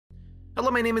Hello,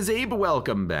 my name is Abe.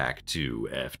 Welcome back to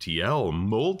FTL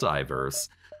Multiverse.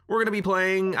 We're gonna be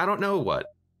playing, I don't know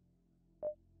what.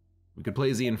 We could play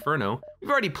as the Inferno.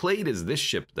 We've already played as this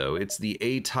ship though. It's the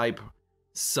A-type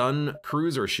Sun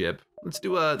cruiser ship. Let's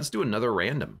do another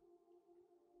random.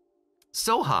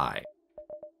 So high.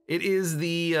 It is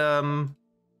the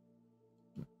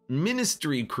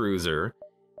Ministry cruiser.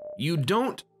 You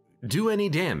don't do any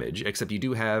damage, except you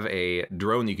do have a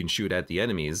drone you can shoot at the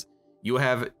enemies. You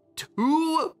have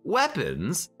 2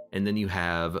 weapons, and then you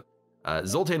have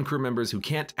Zoltan crew members who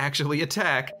can't actually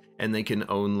attack, and they can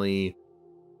only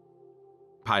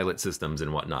pilot systems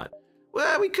and whatnot.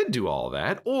 Well, we could do all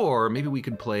that, or maybe we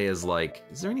could play as like,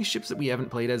 is there any ships that we haven't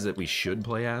played as that we should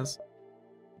play as?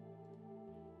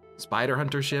 Spider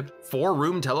hunter ship?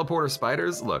 4-room teleporter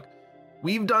spiders? Look,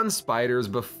 we've done spiders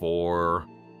before.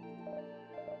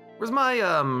 Where's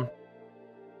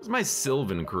my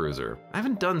Sylvan cruiser? I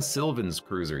haven't done Sylvan's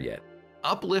cruiser yet.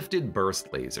 Uplifted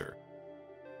burst laser.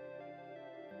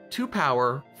 2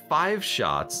 power, 5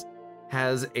 shots,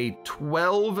 has a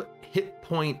 12 hit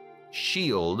point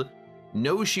shield,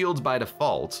 no shields by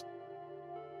default.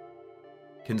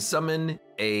 Can summon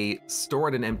a store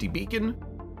at an empty beacon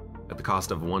at the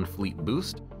cost of 1 fleet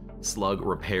boost. Slug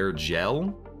repair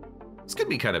gel. This could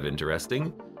be kind of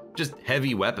interesting. Just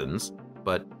heavy weapons,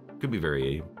 but could be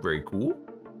very, very cool.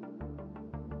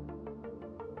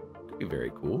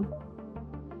 Very cool.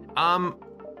 I'm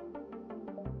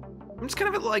just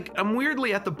kind of like, I'm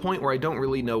weirdly at the point where I don't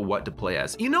really know what to play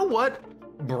as. You know what?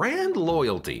 Brand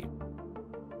loyalty.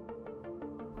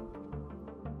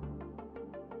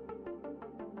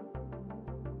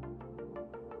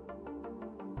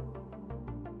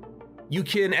 You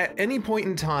can at any point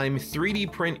in time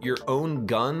 3D print your own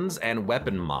guns and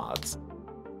weapon mods.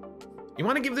 You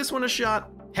want to give this one a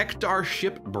shot? Hector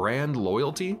ship brand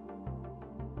loyalty.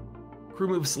 Crew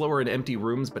move slower in empty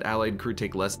rooms, but allied crew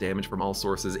take less damage from all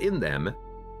sources in them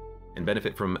and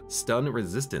benefit from stun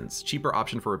resistance. Cheaper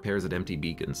option for repairs at empty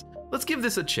beacons. Let's give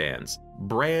this a chance.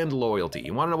 Brand loyalty.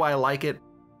 You wanna know why I like it?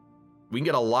 We can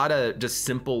get a lot of just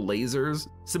simple lasers,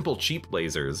 simple cheap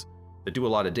lasers that do a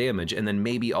lot of damage, and then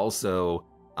maybe also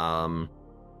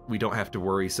we don't have to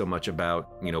worry so much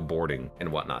about, you know, boarding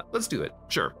and whatnot. Let's do it.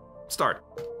 Sure. Start.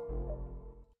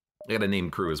 I gotta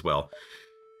name crew as well.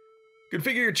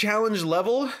 Configure your challenge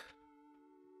level. You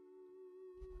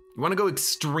wanna go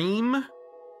extreme?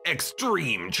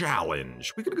 Extreme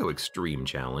challenge. We could go extreme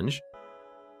challenge.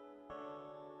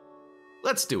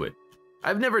 Let's do it.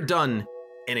 I've never done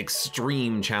an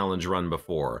extreme challenge run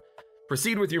before.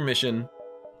 Proceed with your mission.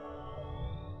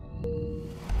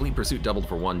 Fleet pursuit doubled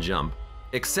for 1 jump.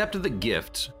 Accept the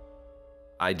gift.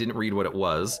 I didn't read what it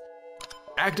was.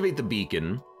 Activate the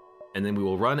beacon, and then we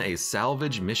will run a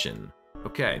salvage mission.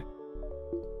 Okay.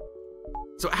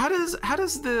 So how does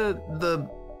the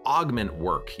augment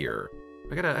work here?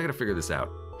 I gotta figure this out.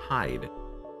 Hide.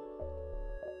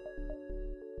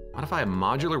 Modify a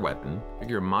modular weapon.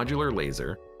 Figure a modular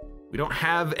laser. We don't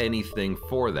have anything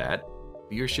for that.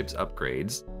 View your ship's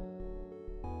upgrades.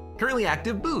 Currently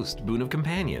active boost. Boon of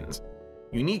companions.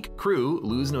 Unique crew.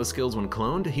 Lose no skills when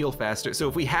cloned. Heal faster. So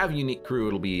if we have unique crew,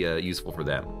 it'll be useful for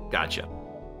them. Gotcha.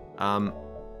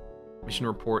 Mission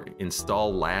report.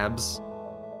 Install labs.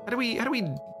 How do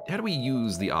we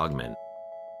use the augment?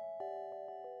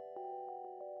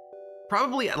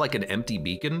 Probably at like an empty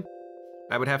beacon,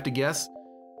 I would have to guess.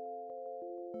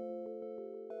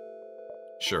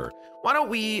 Sure. Why don't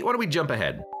we jump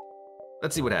ahead?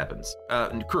 Let's see what happens.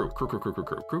 Crew.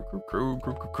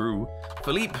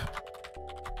 Philippe.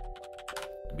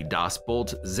 Be Das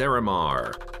Bolt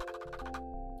Zeramar.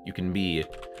 You can be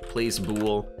Place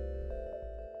Bool.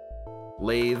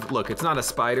 Lathe. Look, it's not a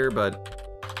spider, but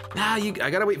I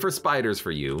gotta wait for spiders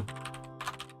for you.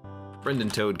 Brendan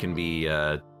Toad can be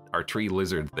our tree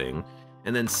lizard thing.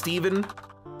 And then Steven.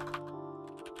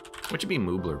 What should be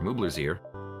Moobler? Moobler's here.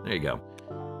 There you go.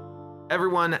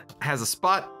 Everyone has a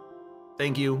spot.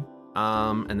 Thank you.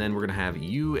 And then we're gonna have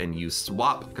you and you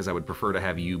swap, because I would prefer to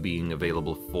have you being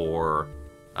available for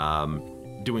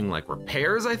doing like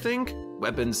repairs, I think.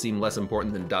 Weapons seem less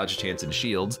important than dodge chance and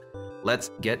shields.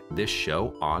 Let's get this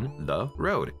show on the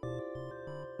road.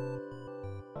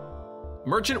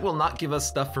 Merchant will not give us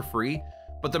stuff for free,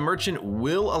 but the merchant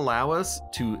will allow us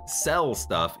to sell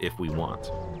stuff if we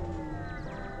want.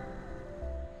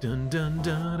 Dun, dun,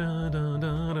 dun, dun, dun,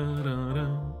 dun, dun,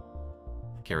 dun.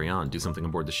 Carry on, do something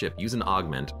aboard the ship. Use an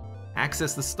augment.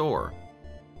 Access the store.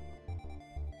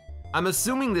 I'm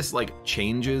assuming this like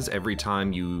changes every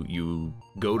time you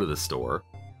go to the store.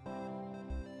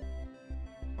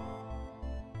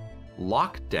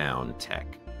 Lockdown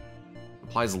tech.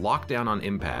 Applies lockdown on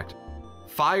impact.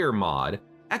 fire mod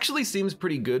actually seems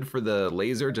pretty good for the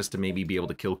laser, just to maybe be able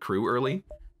to kill crew early.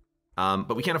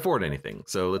 But we can't afford anything,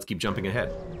 so let's keep jumping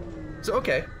ahead. So,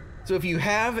 okay. So if you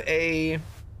have a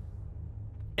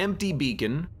empty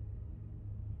beacon,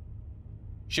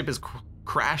 ship is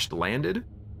crashed, landed.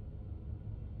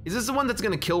 Is this the one that's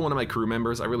gonna kill one of my crew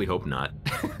members? I really hope not.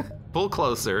 Pull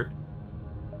closer.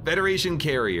 Federation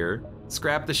carrier.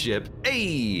 Scrap the ship.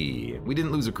 Hey! We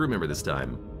didn't lose a crew member this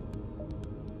time.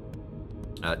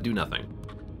 Do nothing.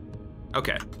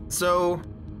 Okay, so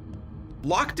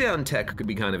lockdown tech could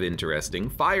be kind of interesting.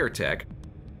 Fire tech.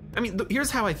 I mean, here's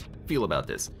how I feel about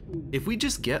this. If we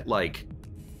just get like,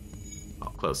 oh,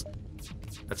 close.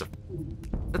 That's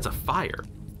a fire.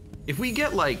 If we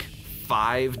get like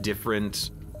 4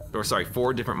 different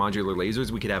modular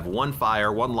lasers, we could have 1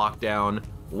 fire, 1 lockdown,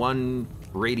 1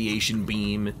 radiation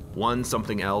beam, 1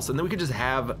 something else, and then we could just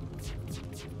have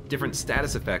different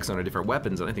status effects on our different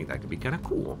weapons, and I think that could be kind of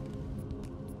cool.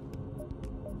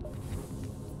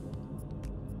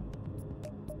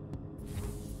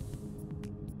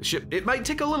 The ship, it might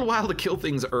take a little while to kill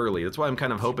things early. That's why I'm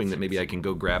kind of hoping that maybe I can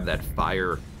go grab that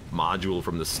fire module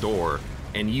from the store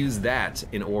and use that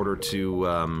in order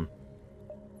to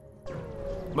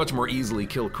much more easily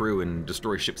kill crew and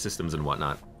destroy ship systems and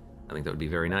whatnot. I think that would be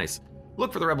very nice.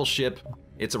 Look for the rebel ship.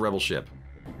 It's a rebel ship.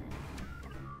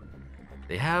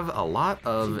 They have a lot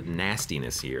of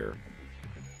nastiness here.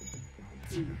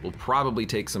 We'll probably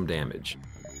take some damage.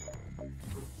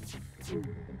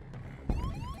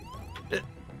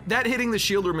 That hitting the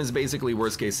shield room is basically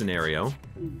worst case scenario.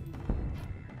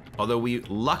 Although we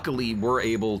luckily were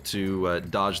able to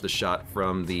dodge the shot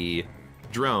from the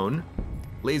drone.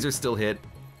 Laser still hit,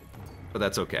 but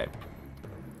that's okay.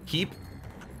 Keep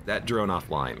that drone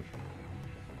offline.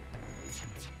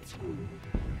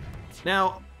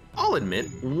 Now, I'll admit,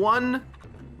 1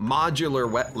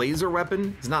 modular laser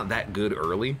weapon is not that good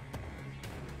early.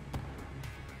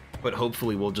 But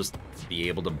hopefully we'll just be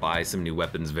able to buy some new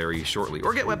weapons very shortly,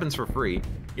 or get weapons for free.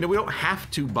 You know, we don't have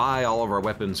to buy all of our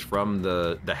weapons from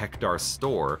the Hektar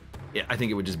store. I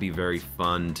think it would just be very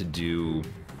fun to do,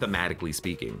 thematically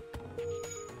speaking.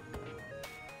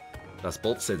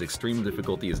 Bolt says extreme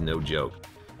difficulty is no joke.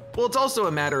 Well, it's also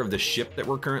a matter of the ship that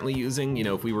we're currently using. You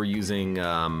know, if we were using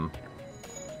a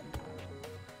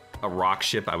rock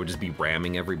ship, I would just be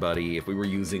ramming everybody. If we were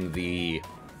using the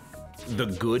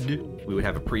good, we would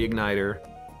have a pre-igniter.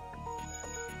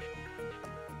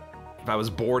 If I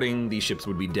was boarding, these ships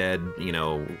would be dead. You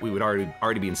know, we would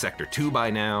already be in Sector 2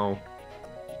 by now.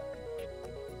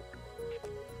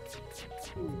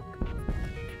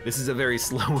 This is a very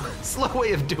slow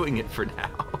way of doing it for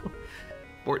now.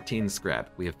 14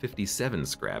 scrap. We have 57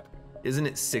 scrap. Isn't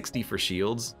it 60 for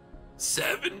shields?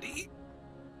 70?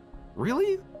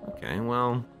 Really? Okay,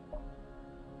 well,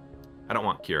 I don't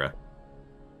want Kira.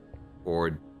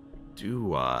 Or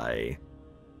do I?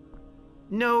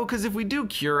 No, because if we do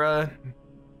Kira,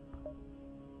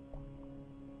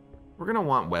 we're gonna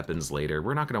want weapons later.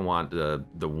 We're not gonna want the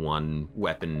 1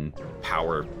 weapon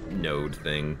power node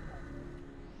thing.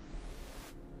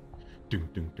 Dun,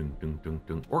 dun, dun, dun, dun,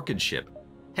 dun. Orchid ship.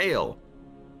 Hail.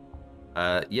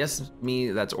 Yes,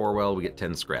 me, that's Orwell. We get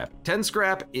 10 scrap. 10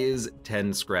 scrap is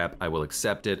 10 scrap. I will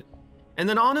accept it. And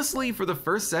then honestly, for the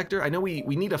first sector, I know we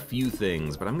need a few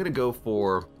things, but I'm gonna go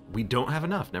for, we don't have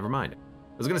enough, never mind.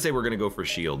 I was gonna say we're gonna go for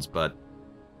shields, but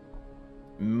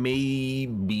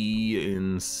maybe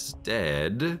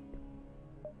instead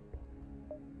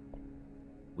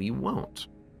we won't,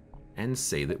 and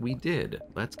say that we did.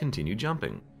 Let's continue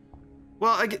jumping.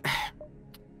 Well,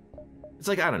 it's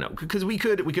like, I don't know, because we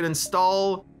could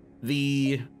install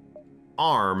the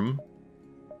arm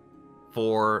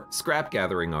for scrap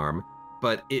gathering arm,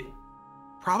 but it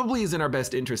probably is in our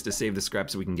best interest to save the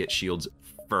scrap so we can get shields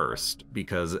first,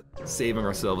 because saving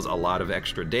ourselves a lot of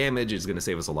extra damage is gonna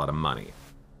save us a lot of money.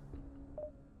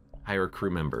 Hire a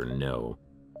crew member, no.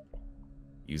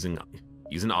 Use an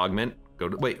augment,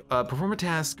 perform a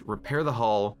task, repair the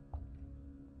hull,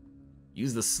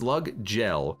 use the slug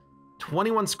gel,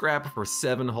 21 scrap for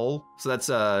 7 hull, so that's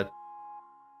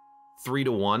 3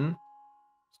 to 1.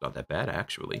 It's not that bad,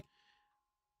 actually.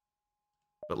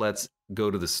 But let's go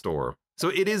to the store. So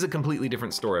it is a completely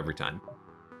different store every time.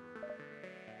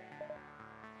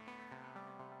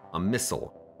 A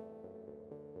missile.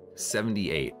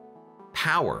 78.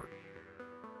 Power.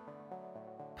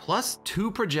 Plus 2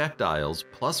 projectiles,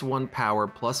 plus 1 power,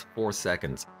 plus 4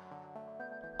 seconds.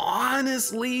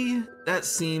 Honestly, that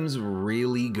seems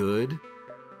really good.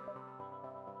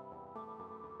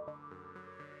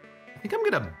 I think I'm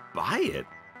gonna buy it.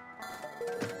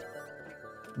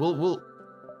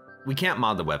 we can't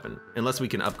mod the weapon unless we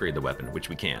can upgrade the weapon, which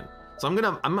we can. So I'm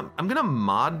gonna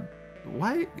mod.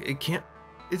 Why it can't?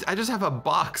 I just have a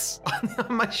box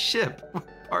on my ship.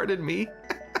 Pardon me.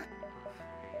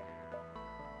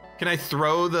 Can I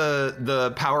throw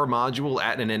the power module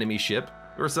at an enemy ship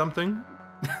or something?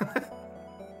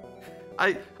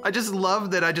 I just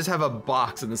love that I just have a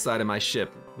box in the side of my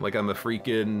ship, like I'm a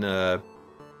freaking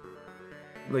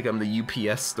like I'm the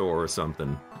UPS store or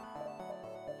something.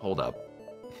 Hold up.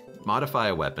 Modify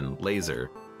a weapon,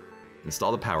 laser.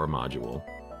 Install the power module.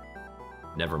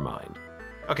 Never mind.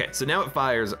 Okay, so now it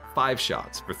fires 5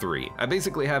 shots for 3. I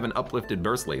basically have an uplifted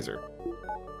burst laser.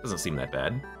 Doesn't seem that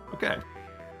bad. Okay.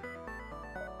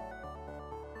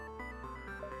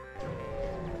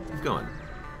 Keep going.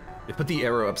 They put the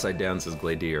arrow upside down, says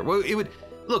Gladier. Well, it would...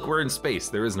 Look, we're in space.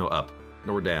 There is no up,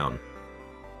 nor down.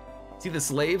 See the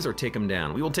slaves or take them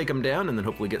down? We will take them down and then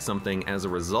hopefully get something as a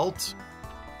result.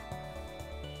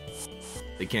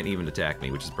 They can't even attack me,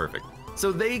 which is perfect.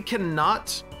 So they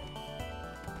cannot...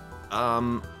 Is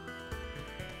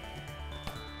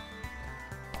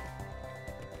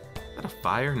that a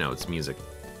fire? No, it's music.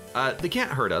 They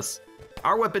can't hurt us.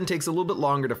 Our weapon takes a little bit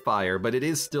longer to fire, but it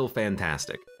is still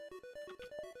fantastic.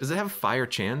 Does it have fire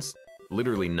chance?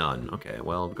 Literally none. Okay,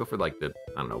 well, go for like the,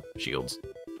 I don't know, shields.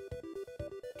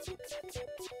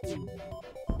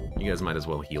 You guys might as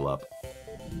well heal up.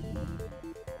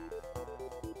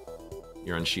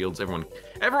 You're on shields.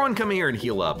 Everyone come here and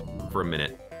heal up for a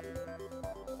minute.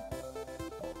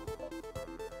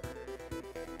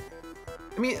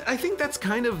 I mean, I think that's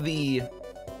kind of the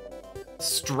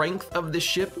strength of the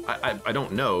ship. I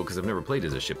don't know, because I've never played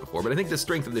as a ship before, but I think the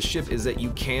strength of the ship is that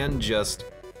you can just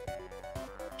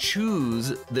choose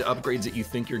the upgrades that you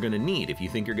think you're gonna need. If you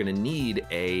think you're gonna need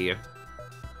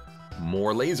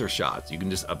more laser shots, you can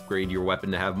just upgrade your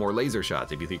weapon to have more laser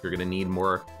shots. If you think you're gonna need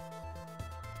more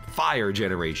fire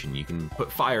generation, you can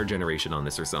put fire generation on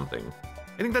this or something.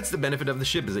 I think that's the benefit of the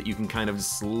ship, is that you can kind of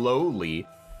slowly,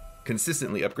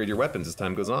 consistently upgrade your weapons as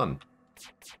time goes on.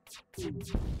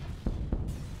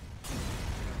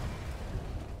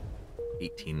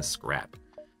 18 scrap.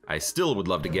 I still would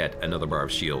love to get another bar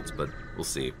of shields, but we'll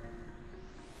see.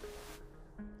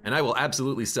 And I will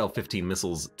absolutely sell 15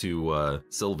 missiles to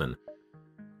Sylvan.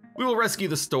 We will rescue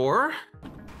the store.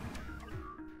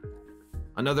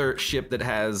 Another ship that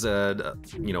has,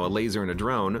 you know, a laser and a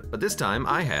drone, but this time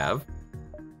I have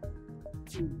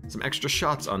some extra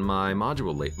shots on my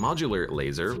modular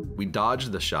laser. We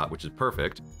dodged the shot, which is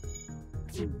perfect.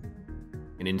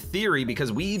 And in theory,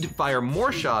 because we fire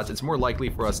more shots, it's more likely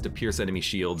for us to pierce enemy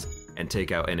shields and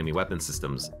take out enemy weapon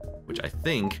systems, which I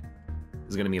think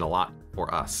is gonna mean a lot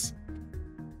for us.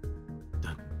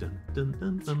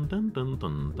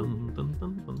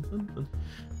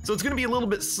 So it's gonna be a little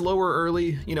bit slower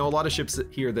early. You know, a lot of ships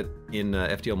here that in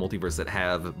FTL Multiverse that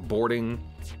have boarding,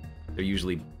 they're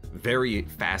usually very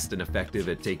fast and effective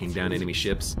at taking down enemy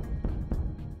ships.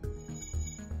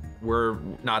 We're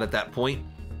not at that point.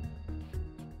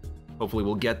 Hopefully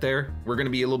we'll get there. We're gonna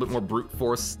be a little bit more brute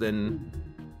force than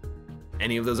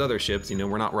any of those other ships. You know,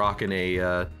 we're not rocking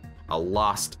a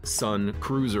Lost Sun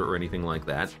cruiser or anything like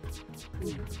that.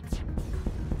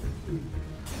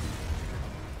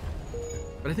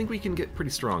 But I think we can get pretty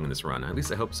strong in this run. At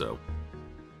least I hope so.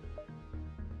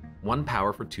 1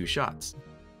 power for 2 shots.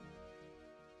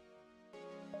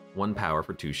 1 power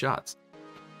for 2 shots.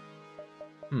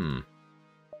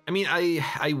 I mean,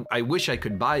 I wish I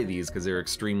could buy these because they're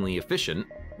extremely efficient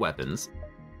weapons.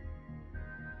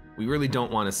 We really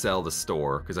don't want to sell the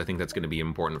store because I think that's going to be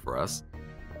important for us.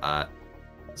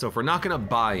 So if we're not going to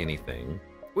buy anything,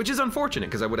 which is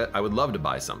unfortunate because I would love to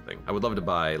buy something. I would love to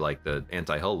buy like the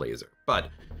anti-hull laser, but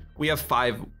we have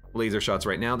 5 laser shots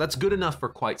right now. That's good enough for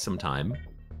quite some time.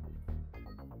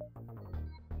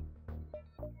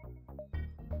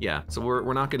 Yeah, so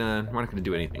we're not gonna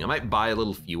do anything. I might buy a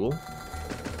little fuel.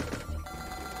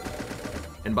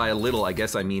 And by a little, I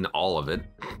guess I mean all of it.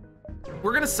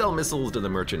 We're gonna sell missiles to the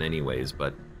merchant anyways,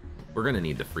 but we're gonna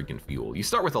need the freaking fuel. You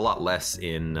start with a lot less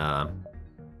in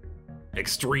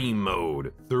extreme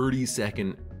mode.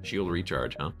 30-second shield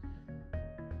recharge, huh?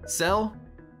 Sell,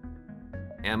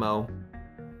 ammo,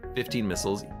 15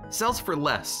 missiles. Sells for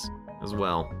less as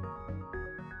well.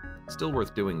 Still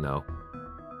worth doing though.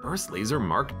 Burst Laser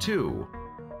Mark II.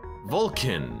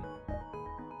 Vulcan.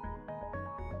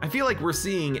 I feel like we're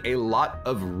seeing a lot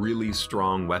of really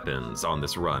strong weapons on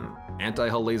this run.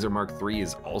 Anti-Hull Laser Mark III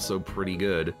is also pretty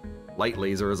good. Light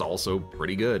Laser is also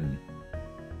pretty good.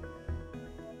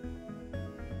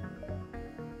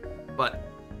 But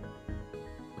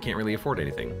we can't really afford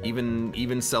anything.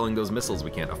 Even selling those missiles,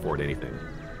 we can't afford anything.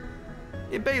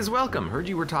 Hey, Baze, welcome. Heard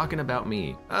you were talking about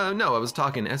me. No, I was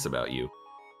talking S about you.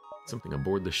 Something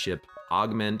aboard the ship.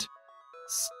 Augment.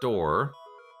 Store.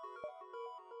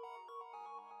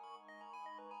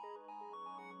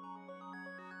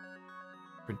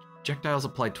 Projectiles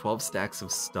apply 12 stacks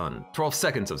of stun. 12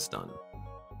 seconds of stun.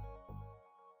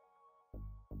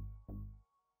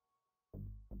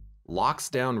 Locks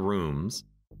down rooms.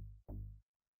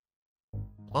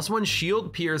 +1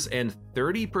 shield pierce and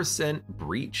 30%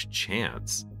 breach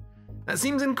chance. That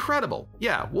seems incredible.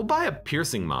 Yeah, we'll buy a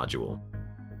piercing module.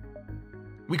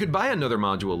 We could buy another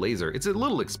module laser. It's a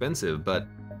little expensive, but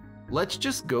let's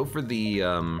just go for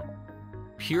the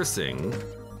piercing.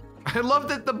 I love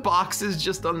that the box is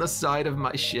just on the side of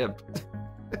my ship.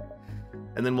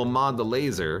 And then we'll mod the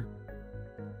laser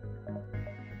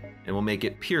and we'll make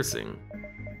it piercing.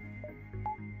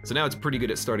 So now it's pretty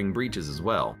good at starting breaches as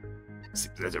well.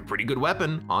 That's a pretty good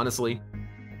weapon, honestly.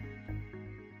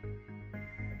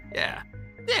 Yeah,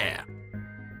 yeah.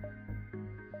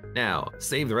 Now,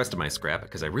 save the rest of my scrap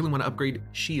because I really want to upgrade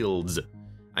shields.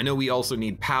 I know we also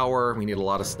need power, we need a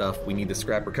lot of stuff, we need the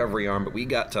scrap recovery arm, but we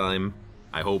got time,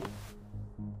 I hope.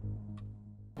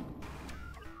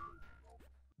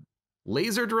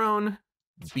 Laser drone,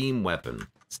 beam weapon.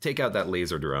 Let's take out that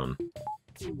laser drone.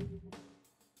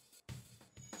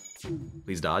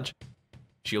 Please dodge.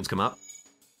 Shields come up.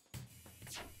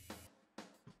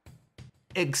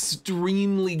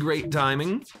 Extremely great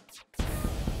timing.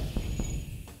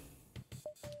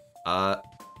 Let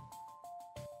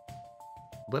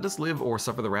us live or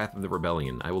suffer the wrath of the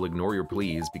rebellion. I will ignore your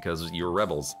pleas because you're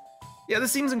rebels. Yeah,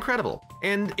 this seems incredible.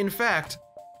 And in fact,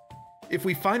 if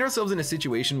we find ourselves in a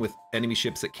situation with enemy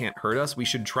ships that can't hurt us, we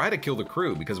should try to kill the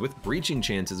crew because with breaching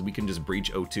chances, we can just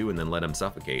breach O2 and then let them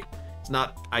suffocate. It's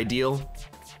not ideal.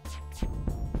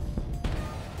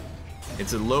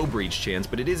 It's a low breach chance,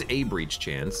 but it is a breach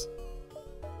chance.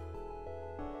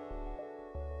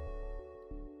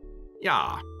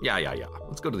 Yeah.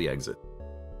 Let's go to the exit.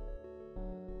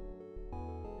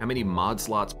 How many mod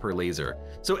slots per laser?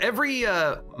 So every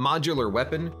modular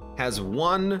weapon has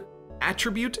one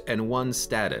attribute and one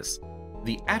status.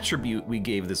 The attribute we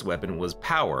gave this weapon was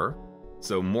power,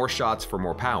 so more shots for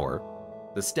more power.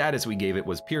 The status we gave it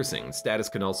was piercing. Status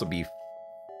can also be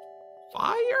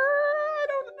fire?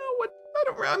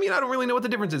 I don't really know what the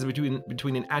difference is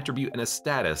between an attribute and a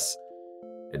status,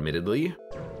 admittedly.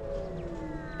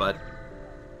 But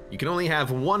you can only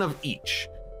have one of each.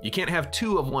 You can't have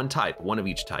two of one type, one of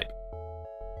each type.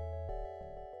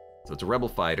 So it's a rebel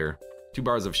fighter, 2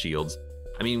 bars of shields.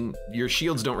 I mean, your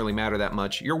shields don't really matter that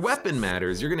much. Your weapon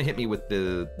matters. You're gonna hit me with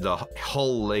the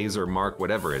hull laser mark,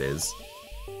 whatever it is.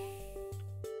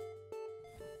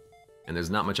 And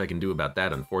there's not much I can do about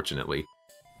that, unfortunately.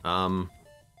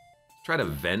 Try to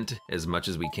vent as much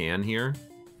as we can here.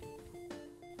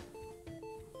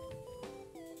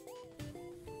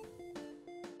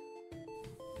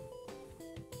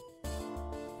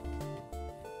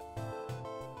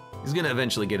 He's gonna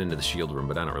eventually get into the shield room,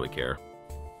 but I don't really care.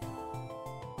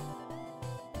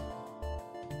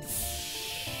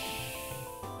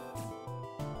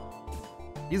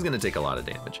 He's gonna take a lot of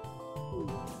damage.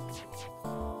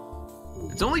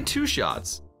 It's only 2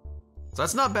 shots, so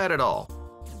that's not bad at all.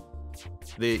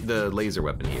 The laser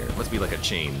weapon here must be like a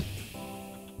chain.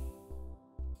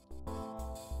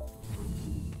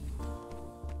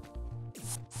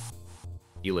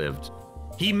 He lived.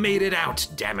 He made it out,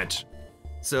 damn it.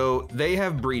 So they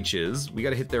have breaches. We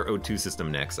gotta hit their O2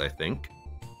 system next, I think.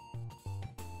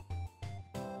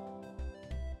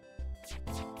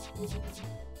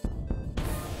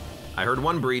 I heard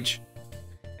 1 breach,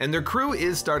 and their crew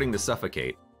is starting to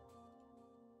suffocate.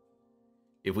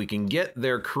 If we can get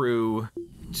their crew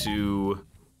to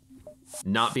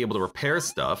not be able to repair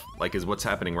stuff, like is what's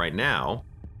happening right now,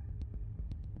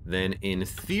 then in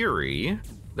theory,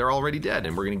 they're already dead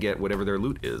and we're gonna get whatever their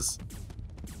loot is.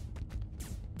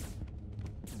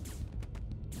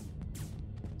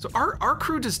 So our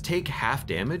crew just take half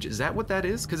damage? Is that what that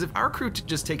is? Because if our crew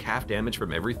just take half damage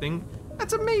from everything,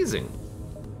 that's amazing.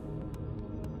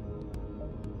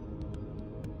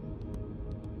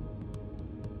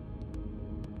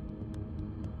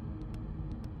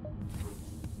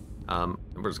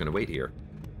 We're just gonna wait here.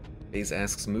 Baze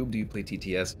asks, Moob, do you play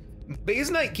TTS?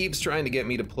 Baze Knight keeps trying to get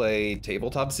me to play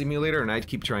Tabletop Simulator, and I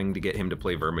keep trying to get him to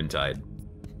play Vermintide.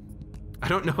 I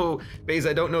don't know, Baze,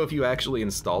 I don't know if you actually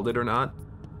installed it or not.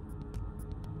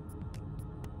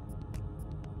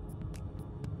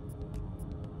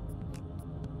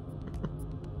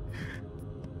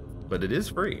 But it is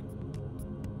free.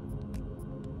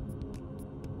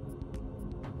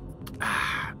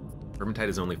 Vermintide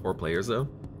is only 4 players though.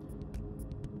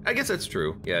 I guess that's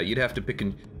true. Yeah, you'd have to pick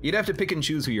and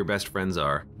choose who your best friends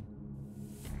are.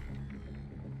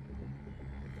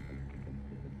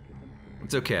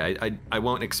 It's okay. I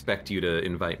won't expect you to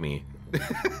invite me.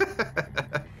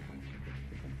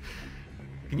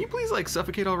 Can you please like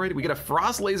suffocate already? We get a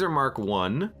frost laser Mark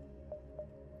 1.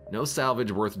 No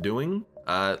salvage worth doing.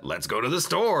 Let's go to the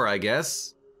store, I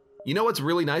guess. You know what's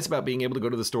really nice about being able to go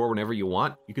to the store whenever you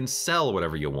want? You can sell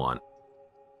whatever you want.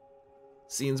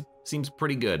 Seems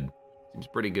pretty good. Seems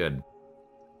pretty good.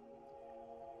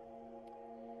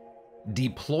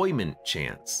 Deployment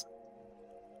chance.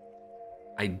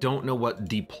 I don't know what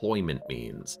deployment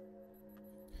means.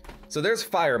 So there's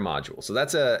fire module. So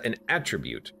that's an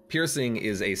attribute. Piercing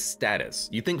is a status.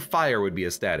 You'd think fire would be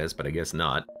a status, but I guess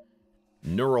not.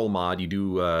 Neural mod, you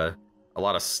do a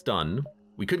lot of stun.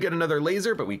 We could get another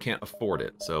laser, but we can't afford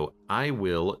it. So I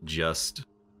will just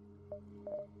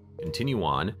continue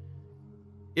on.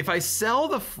 If I sell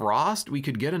the frost, we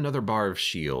could get another bar of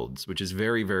shields, which is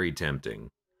very, very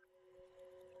tempting.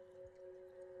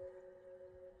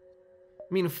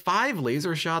 I mean, 5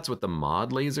 laser shots with the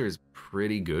mod laser is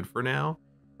pretty good for now.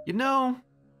 You know,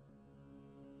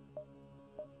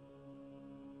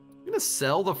 I'm gonna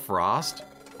sell the frost.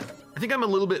 I think I'm a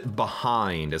little bit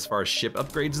behind as far as ship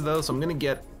upgrades though, so I'm gonna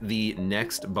get the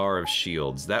next bar of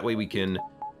shields. That way we can,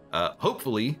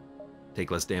 hopefully,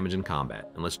 take less damage in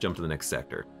combat. And let's jump to the next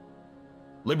sector.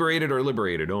 Liberated or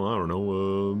liberated? Oh, I don't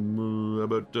know, how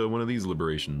about one of these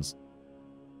liberations?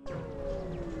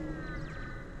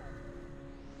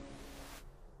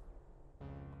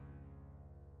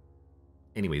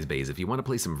 Anyways, Baze, if you want to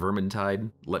play some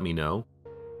Vermintide, let me know.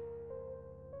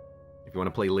 If you want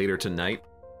to play later tonight,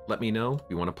 let me know. If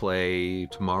you want to play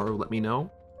tomorrow, let me know.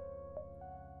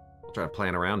 I'll try to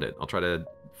plan around it. I'll try to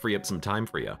free up some time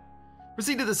for you.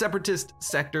 Proceed to the Separatist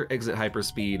sector, exit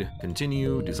hyperspeed,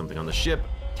 continue, do something on the ship,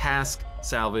 task,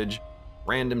 salvage,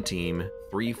 random team,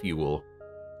 3 fuel.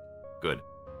 Good.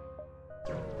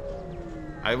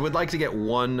 I would like to get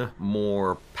 1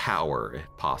 more power,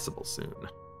 if possible, soon.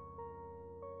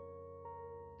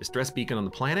 Distress beacon on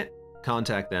the planet,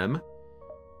 contact them.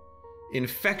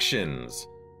 Infections.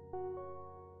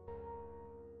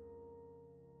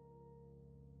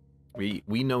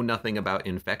 We know nothing about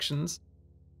infections.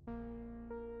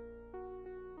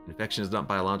 Infection is not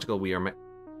biological, we are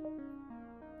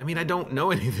I mean, I don't know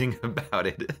anything about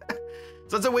it.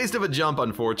 So it's a waste of a jump,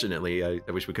 unfortunately. I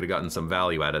wish we could have gotten some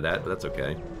value out of that, but that's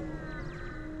okay.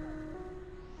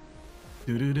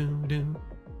 Do-do-do-do.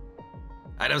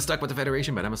 I'm stuck with the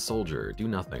Federation, but I'm a soldier. Do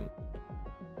nothing.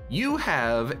 You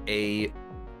have it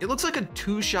looks like a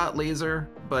 2-shot laser,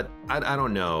 but I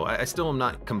don't know. I still am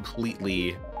not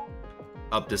completely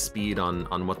up to speed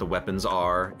on what the weapons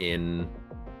are in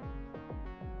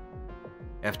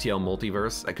FTL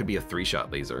Multiverse. That could be a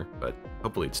 3-shot laser, but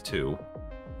hopefully it's 2.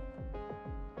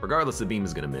 Regardless, the beam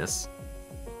is gonna miss.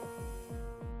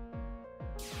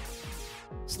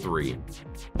 It's 3.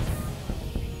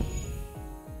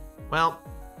 Well,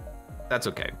 that's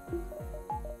okay.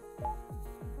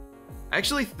 I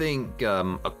actually think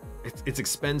it's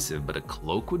expensive, but a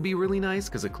cloak would be really nice,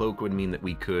 because a cloak would mean that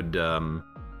we could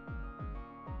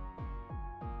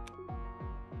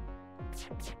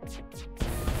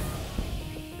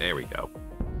there we go.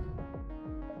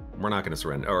 We're not gonna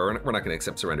surrender, or we're not gonna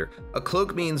accept surrender. A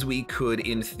cloak means we could,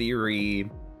 in theory,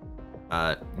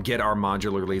 get our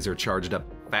modular laser charged up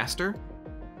faster.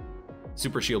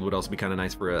 Super shield would also be kind of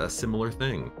nice for a similar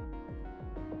thing.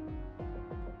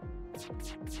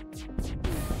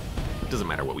 Doesn't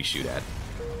matter what we shoot at.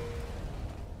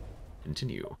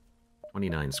 Continue.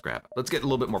 29 scrap. Let's get a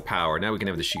little bit more power. Now we can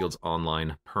have the shields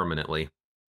online permanently.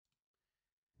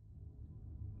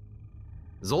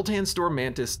 Zoltan store,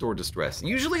 Mantis store, Distress.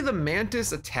 Usually the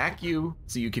Mantis attack you,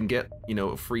 so you can get, you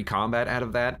know, free combat out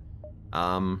of that.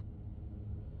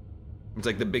 It's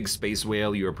like the big space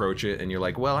whale, you approach it and you're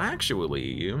like, well,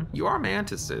 actually, you are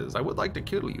mantises. I would like to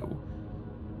kill you.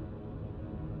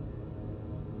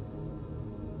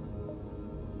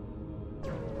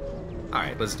 All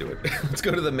right, let's do it. Let's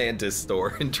go to the Mantis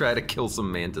store and try to kill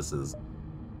some mantises.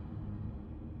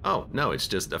 Oh, no, it's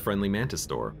just a friendly Mantis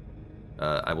store.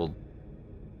 I will...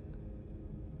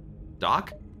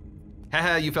 Doc?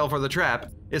 Haha, you fell for the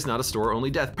trap. It's not a store, only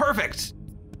death. Perfect!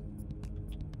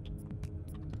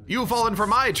 You've fallen for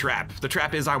my trap. The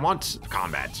trap is I want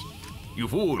combat. You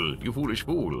fool, you foolish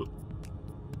fool.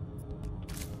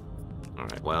 All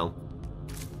right, well.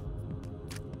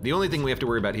 The only thing we have to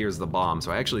worry about here is the bomb,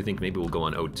 so I actually think maybe we'll go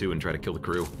on O2 and try to kill the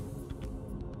crew.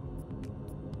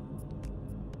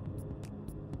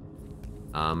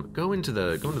 Go into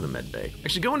the med bay.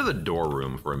 Actually, go into the door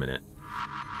room for a minute.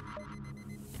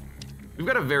 We've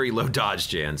got a very low dodge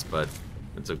chance, but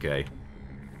it's okay.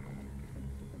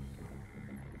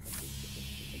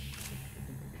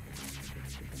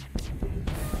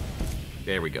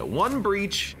 There we go. One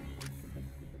breach.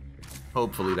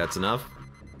 Hopefully that's enough.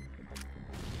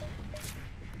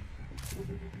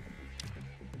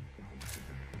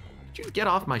 Could you get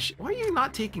off my Why are you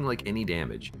not taking like any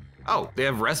damage? Oh, they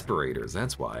have respirators,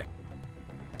 that's why.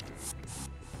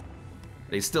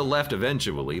 They still left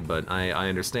eventually, but I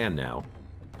understand now.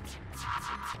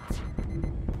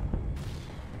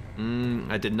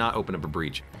 I did not open up a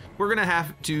breach. We're gonna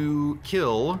have to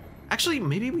kill... Actually,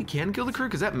 maybe we can kill the crew,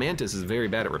 because that mantis is very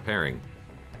bad at repairing.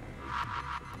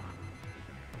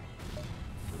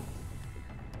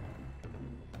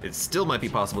 It still might be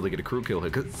possible to get a crew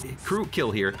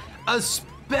kill here,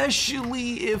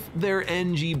 especially if their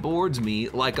NG boards me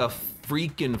like a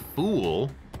freaking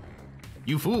fool.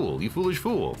 You fool, you foolish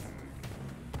fool.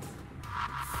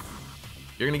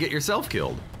 You're gonna get yourself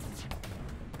killed.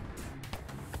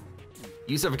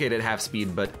 You suffocate at half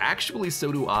speed, but actually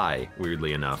so do I,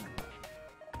 weirdly enough.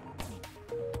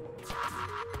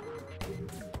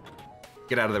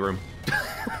 Get out of the room.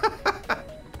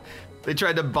 They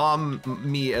tried to bomb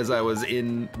me as I was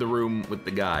in the room with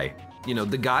the guy. You know,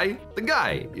 the guy? The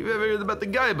guy! You've ever heard about the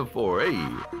guy before, hey?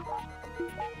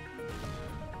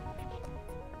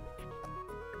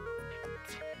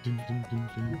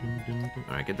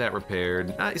 All right, get that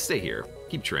repaired. Stay here,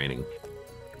 keep training.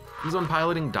 Who's on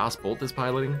piloting? Das Bolt is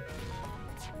piloting.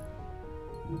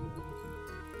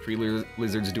 Tree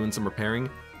Lizard's doing some repairing.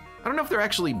 I don't know if they're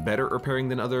actually better at repairing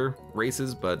than other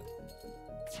races, but...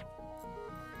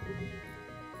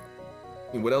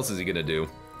 I mean, what else is he gonna do?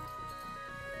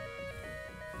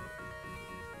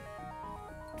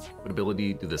 What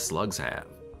ability do the slugs have?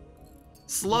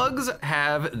 Slugs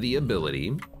have the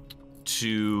ability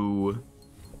to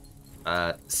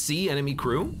see enemy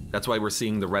crew. That's why we're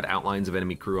seeing the red outlines of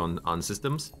enemy crew on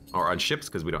systems, or on ships,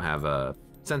 because we don't have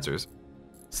sensors.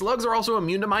 Slugs are also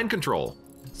immune to mind control.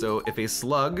 So if a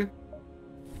slug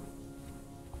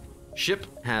ship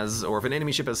has, or if an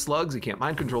enemy ship has slugs, you can't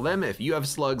mind control them. If you have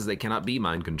slugs, they cannot be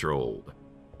mind controlled.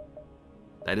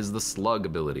 That is the slug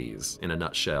abilities in a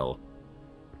nutshell.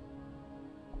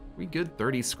 We good?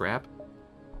 30 scrap?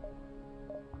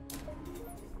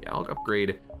 Yeah, I'll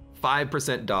upgrade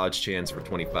 5% dodge chance for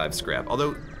 25 scrap.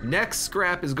 Although next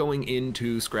scrap is going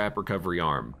into scrap recovery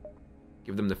arm.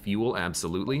 Give them the fuel,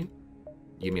 absolutely.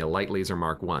 Give me a light laser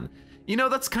Mark 1. You know,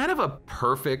 that's kind of a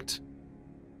perfect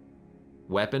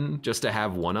weapon just to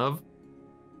have one of.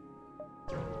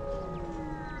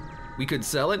 We could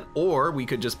sell it, or we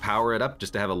could just power it up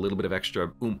just to have a little bit of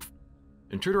extra oomph.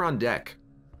 Intruder on deck.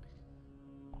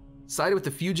 Side with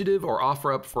the fugitive or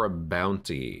offer up for a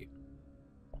bounty.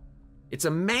 It's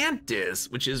a mantis,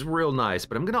 which is real nice,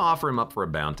 but I'm gonna offer him up for a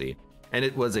bounty. And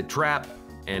it was a trap,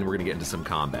 and we're gonna get into some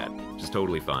combat, which is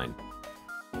totally fine.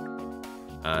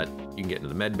 You can get into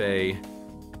the med bay.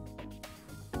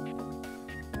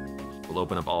 We'll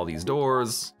open up all these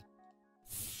doors.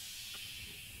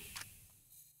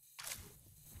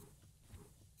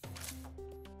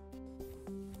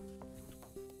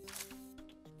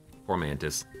 Poor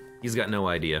mantis. He's got no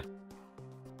idea.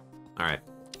 All right.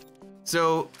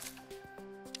 So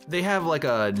they have like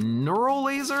a neural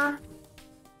laser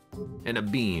and a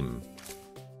beam.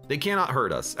 They cannot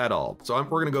hurt us at all. So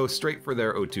we're gonna go straight for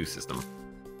their O2 system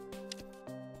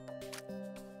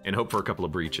and hope for a couple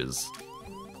of breaches.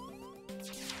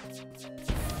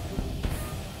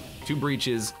 2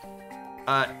 breaches.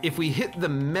 If we hit the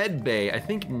med bay, I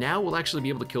think now we'll actually be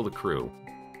able to kill the crew.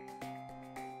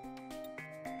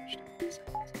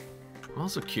 I'm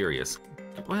also curious.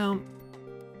 Well,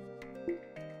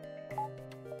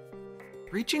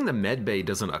 breaching the med bay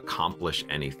doesn't accomplish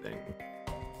anything.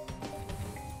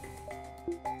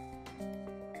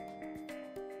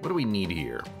 What do we need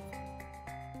here?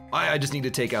 I just need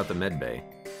to take out the med bay.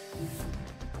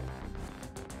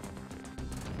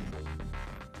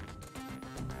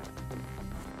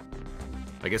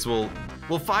 I guess we'll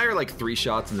fire like 3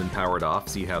 shots and then power it off,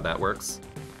 see how that works.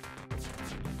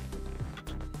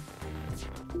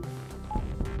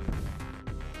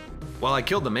 Well, I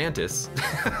killed the mantis.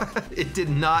 It did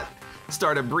not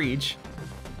start a breach,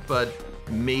 but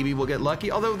maybe we'll get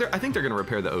lucky. Although I think they're gonna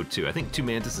repair the O2. I think 2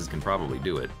 mantises can probably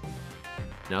do it.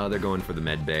 No, they're going for the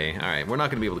med bay. All right, we're not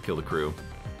gonna be able to kill the crew.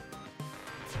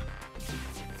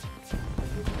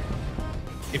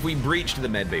 If we breached the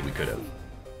med bay, we could have.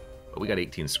 But we got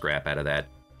 18 scrap out of that.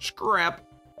 Scrap,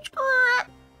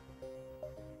 scrap.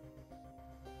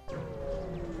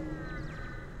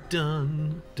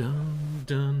 Done, done,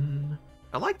 done.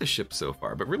 I like the ship so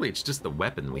far, but really it's just the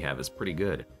weapon we have is pretty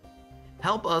good.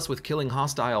 Help us with killing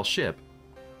hostile ship,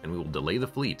 and we will delay the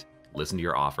fleet. Listen to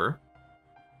your offer.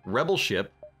 Rebel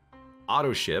ship,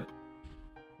 auto ship.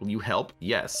 Will you help?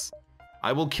 Yes.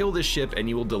 I will kill this ship and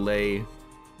you will delay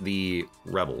the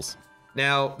rebels.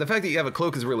 Now, the fact that you have a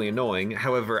cloak is really annoying.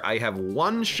 However, I have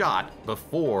one shot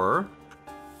before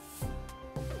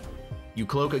you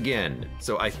cloak again.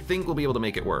 So I think we'll be able to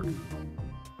make it work.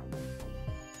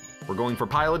 We're going for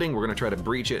piloting. We're gonna try to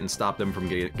breach it and stop them from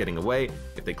getting away.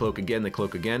 If they cloak again,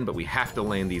 but we have to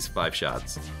land these 5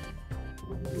 shots.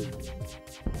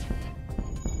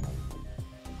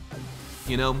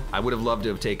 You know, I would have loved to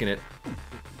have taken it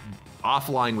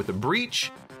offline with a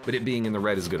breach, but it being in the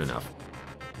red is good enough.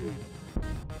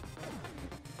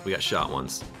 We got shot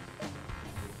once.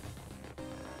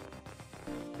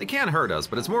 They can hurt us,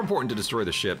 but it's more important to destroy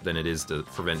the ship than it is to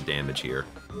prevent damage here.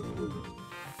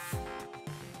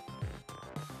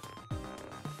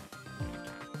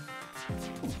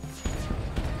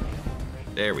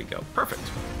 There we go, perfect.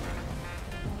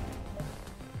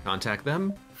 Contact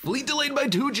them. Fleet delayed by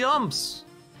 2 jumps.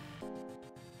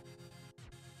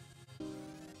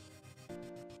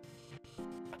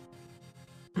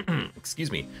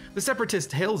 Excuse me. The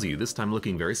Separatist hails you, this time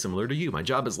looking very similar to you. My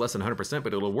job is less than 100%,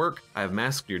 but it'll work. I have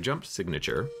masked your jump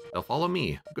signature. They'll follow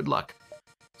me. Good luck.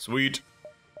 Sweet.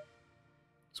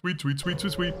 Sweet, sweet, sweet,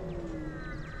 sweet, sweet.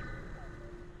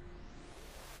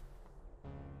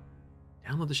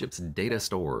 Download the ship's data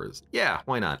stores. Yeah,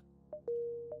 why not?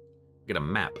 Get a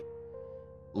map.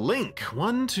 Link,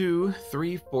 1, 2,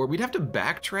 3, 4. We'd have to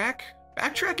backtrack.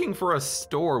 Backtracking for a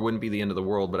store wouldn't be the end of the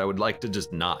world, but I would like to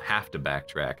just not have to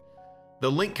backtrack.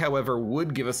 The link, however,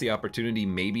 would give us the opportunity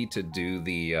maybe to do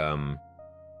the,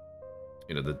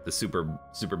 you know, the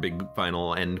super big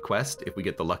final end quest if we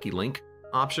get the lucky link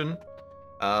option.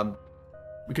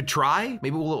 We could try.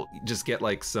 Maybe we'll just get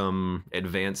like some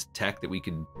advanced tech that we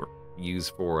could use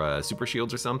for super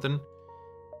shields or something.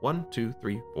 1, 2,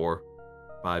 3, 4,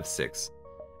 5, 6.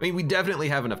 I mean, we definitely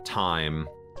have enough time.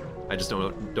 I just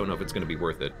don't know if it's going to be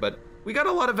worth it. But we got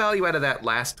a lot of value out of that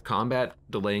last combat,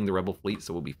 delaying the rebel fleet,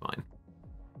 so we'll be fine.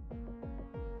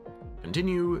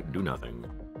 Continue, do nothing.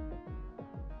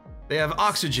 They have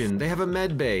oxygen, they have a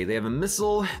med bay, they have a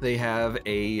missile, they have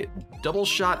a double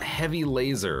shot heavy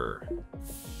laser.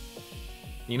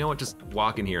 You know what, just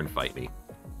walk in here and fight me.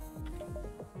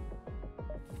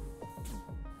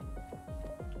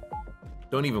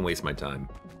 Don't even waste my time.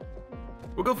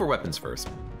 We'll go for weapons first.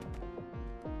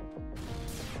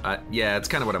 Yeah, it's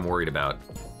kind of what I'm worried about.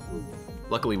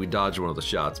 Luckily we dodged one of the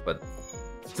shots, but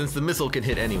since the missile can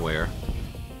hit anywhere,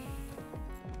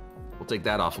 we'll take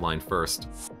that offline first.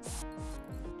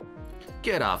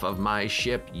 Get off of my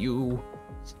ship, you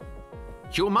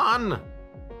human!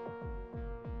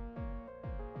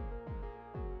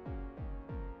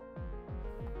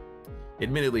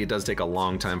 Admittedly, it does take a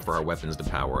long time for our weapons to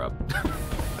power up.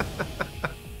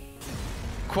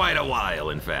 Quite a while,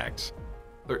 in fact.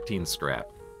 13 scrap.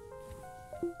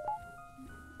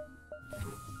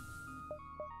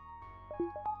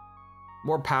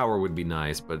 More power would be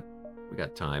nice, but we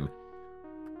got time.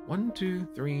 1, 2,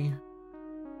 3,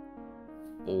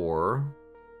 4,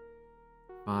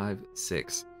 5,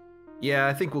 6. Yeah,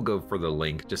 I think we'll go for the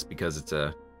link just because it's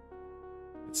the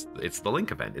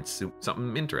link event. It's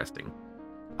something interesting.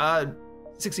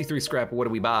 63 scrap, what do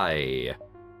we buy?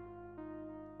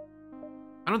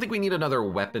 I don't think we need another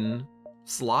weapon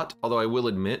slot, although I will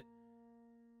admit,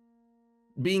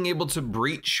 being able to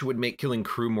breach would make killing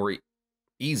crew more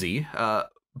easy,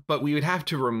 but we would have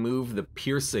to remove the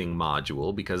piercing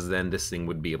module because then this thing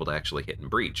would be able to actually hit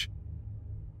and breach.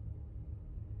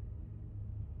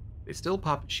 They still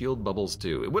pop shield bubbles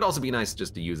too. It would also be nice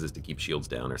just to use this to keep shields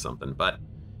down or something, but...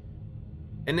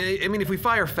 And I mean, if we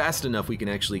fire fast enough, we can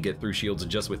actually get through shields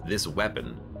just with this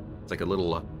weapon. It's like a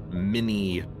little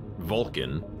mini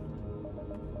Vulcan.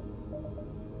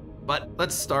 But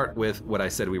let's start with what I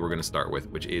said we were gonna start with,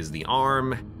 which is the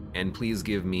arm, and please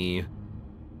give me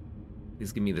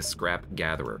the scrap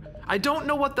gatherer. I don't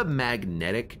know what the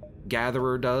magnetic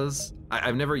gatherer does.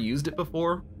 I've never used it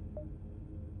before.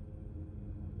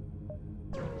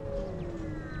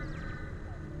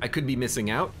 I could be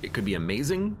missing out. It could be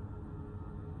amazing.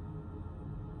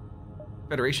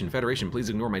 Federation, please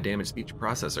ignore my damaged speech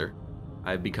processor.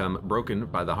 I've become broken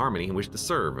by the harmony and wish to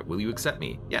serve. Will you accept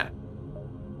me? Yeah.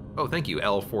 Oh, thank you,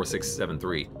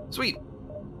 L4673. Sweet.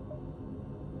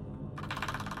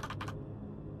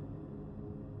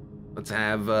 Let's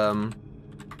have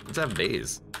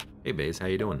Baze. Hey Baze, how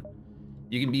you doing?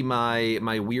 You can be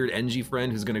my weird NG friend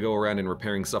who's gonna go around and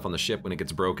repairing stuff on the ship when it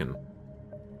gets broken.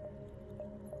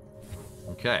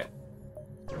 Okay.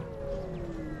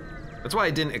 That's why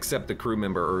I didn't accept the crew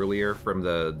member earlier from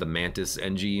the Mantis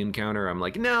NG encounter. I'm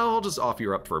like, no, I'll just offer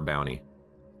you up for a bounty.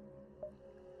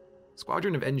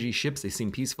 Squadron of NG ships, they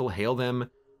seem peaceful. Hail them.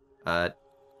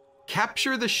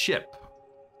 Capture the ship.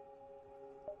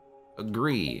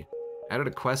 Agree. Added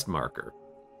a quest marker.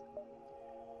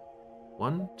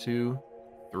 1, 2,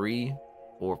 3,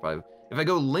 4, 5. If I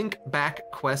go link back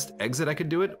quest exit, I could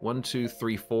do it. 1, 2,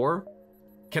 3, 4.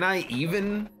 Can I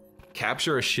even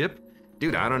capture a ship?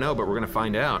 Dude, I don't know, but we're gonna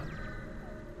find out.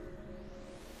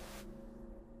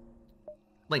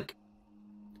 Link.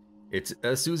 It's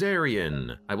a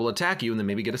Suzerain. I will attack you and then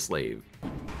maybe get a slave.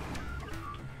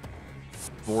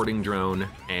 Boarding drone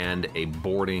and a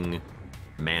boarding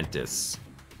mantis.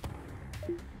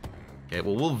 Okay,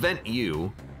 well, we'll vent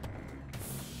you.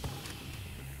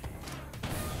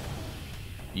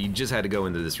 You just had to go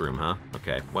into this room, huh?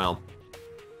 Okay, well,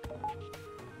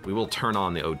 we will turn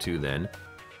on the O2 then.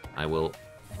 I will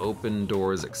open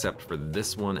doors except for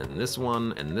this one and this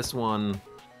one and this one.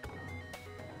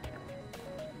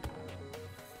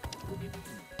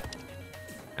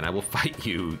 And I will fight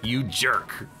you, you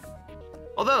jerk.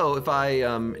 Although, if I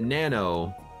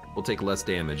nano, we'll take less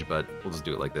damage, but we'll just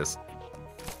do it like this.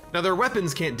 Now, their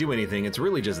weapons can't do anything. It's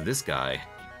really just this guy.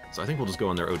 So I think we'll just go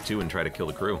on their O2 and try to kill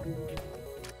the crew.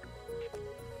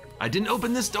 I didn't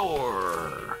open this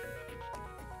door.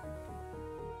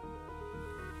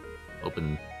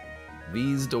 Open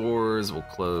these doors. We'll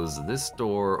close this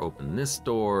door, open this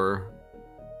door.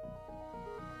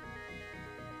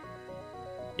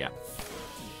 Yeah.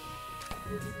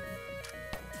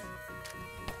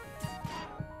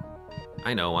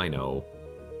 I know.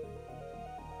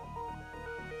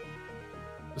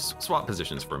 Just swap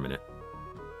positions for a minute.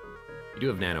 You do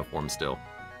have nanoform still.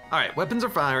 All right, weapons are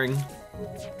firing.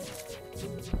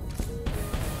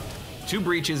 2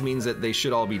 breaches means that they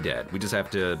should all be dead. We just have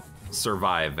to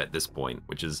survive at this point,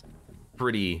 which is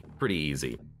pretty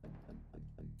easy.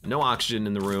 No oxygen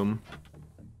in the room.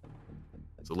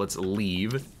 So let's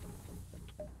leave.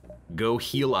 Go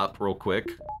heal up real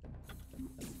quick.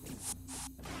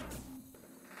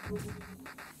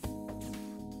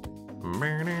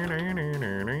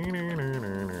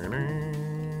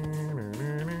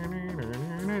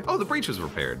 Oh, the breach was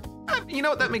repaired. You know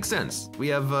what, that makes sense. We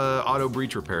have auto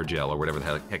breach repair gel or whatever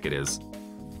the heck it is.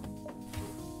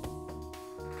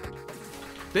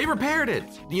 They repaired it.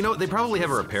 You know, they probably have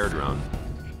a repair drone.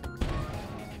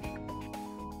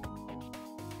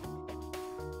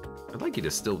 I'd like you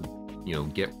to still, you know,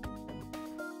 get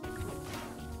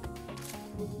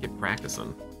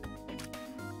practicing.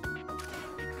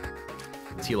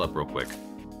 Let's heal up real quick.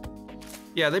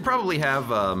 Yeah, they probably have,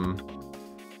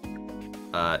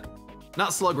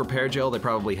 not slug repair gel, they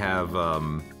probably have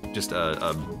just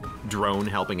a drone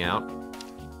helping out.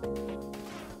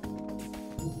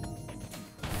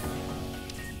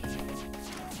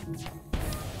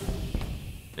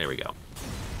 There we go.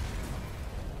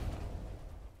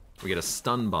 We get a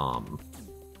stun bomb.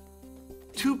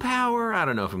 2 power? I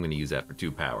don't know if I'm gonna use that for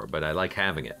 2 power, but I like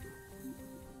having it.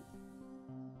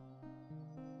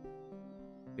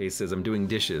 He says, I'm doing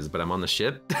dishes, but I'm on the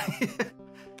ship.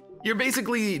 You're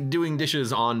basically doing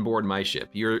dishes on board my ship.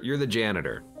 You're the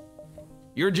janitor.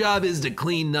 Your job is to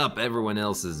clean up everyone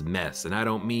else's mess, and I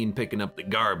don't mean picking up the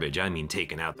garbage, I mean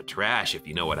taking out the trash, if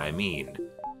you know what I mean.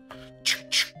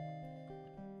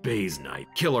 Baze Knight,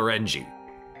 Killer Engie.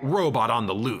 Robot on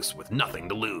the loose with nothing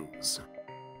to lose.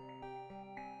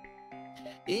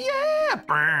 Yeah!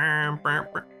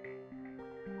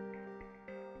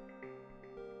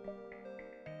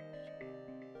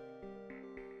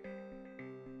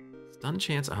 Stun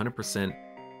chance 100%,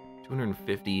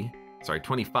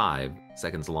 25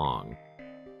 seconds long.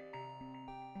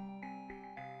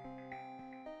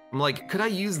 I'm like, could I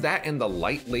use that and the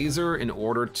light laser in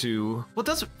order to... Well, it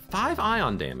does 5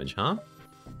 ion damage, huh?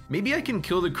 Maybe I can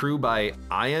kill the crew by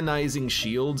ionizing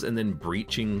shields and then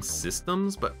breaching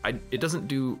systems, but it doesn't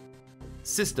do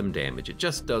system damage. It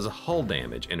just does hull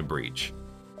damage in a breach.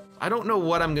 I don't know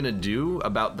what I'm gonna do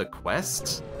about the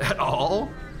quest at all,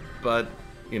 but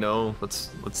you know, let's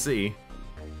see.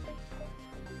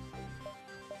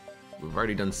 We've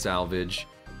already done salvage.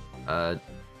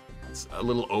 It's a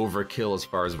little overkill as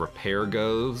far as repair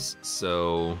goes,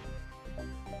 so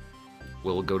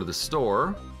we'll go to the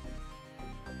store.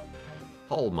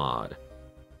 Hull mod.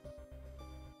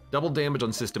 Double damage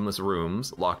on systemless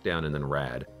rooms, lockdown, and then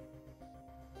rad.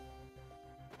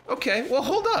 Okay, well,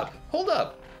 hold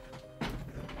up.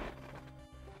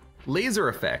 Laser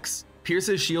effects.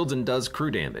 Pierces shields and does crew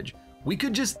damage. We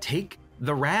could just take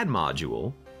the rad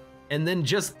module and then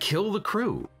just kill the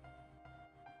crew.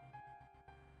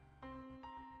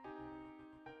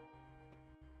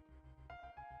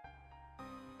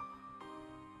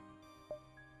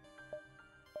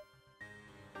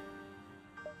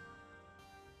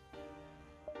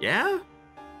 Yeah?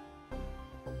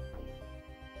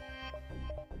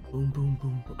 Boom, boom,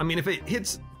 boom, boom. I mean, if it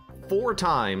hits 4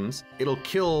 times, it'll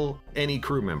kill any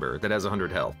crew member that has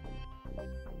 100 health.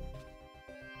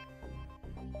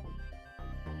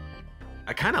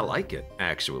 I kind of like it,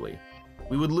 actually.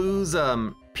 We would lose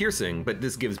piercing, but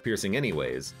this gives piercing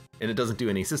anyways, and it doesn't do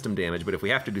any system damage, but if we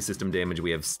have to do system damage,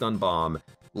 we have stun bomb,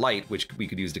 light, which we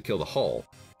could use to kill the hull.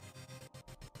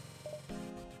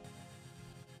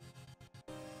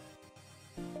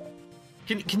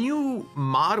 Can you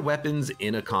mod weapons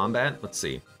in a combat? Let's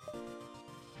see.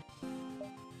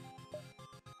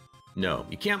 No,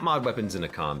 you can't mod weapons in a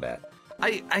combat.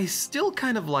 I still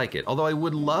kind of like it, although I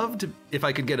would love to if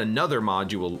I could get another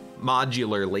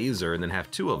modular laser and then have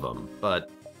 2 of them,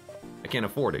 but I can't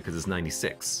afford it because it's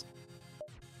 96.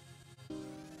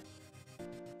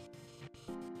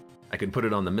 I could put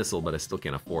it on the missile, but I still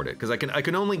can't afford it because I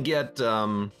can only get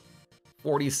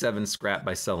 47 scrap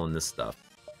by selling this stuff.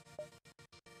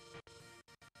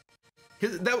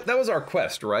 That was our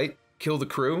quest, right? Kill the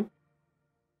crew?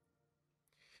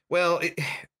 Well,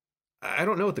 I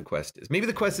don't know what the quest is. Maybe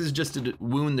the quest is just to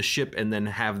wound the ship and then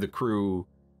have the crew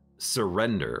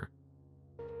surrender.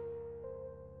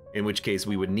 In which case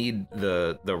we would need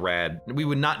the rad. We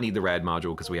would not need the rad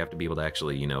module because we have to be able to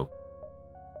actually, you know,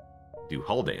 do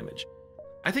hull damage.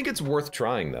 I think it's worth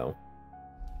trying though.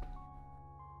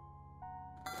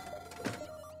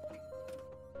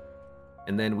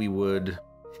 And then we would...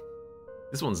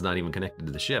 This one's not even connected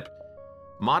to the ship.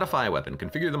 Modify a weapon.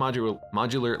 Configure the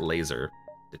modular laser.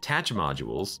 Detach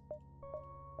modules.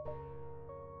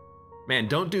 Man,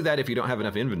 don't do that if you don't have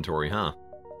enough inventory, huh?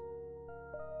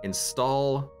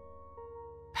 Install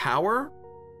power?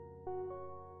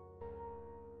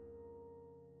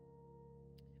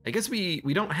 I guess we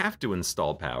don't have to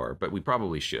install power, but we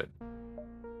probably should.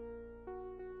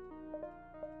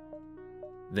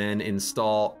 Then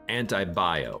install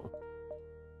anti-bio.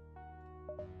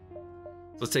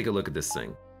 Let's take a look at this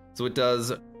thing. So it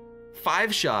does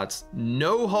 5 shots,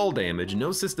 no hull damage,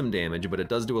 no system damage, but it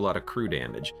does do a lot of crew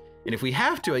damage. And if we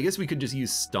have to, I guess we could just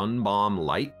use stun bomb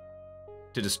light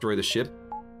to destroy the ship.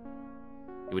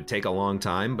 It would take a long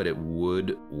time, but it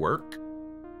would work.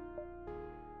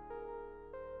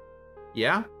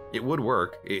 Yeah, it would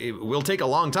work. It will take a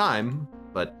long time,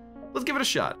 but let's give it a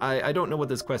shot. I don't know what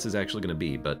this quest is actually gonna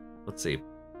be, but let's see.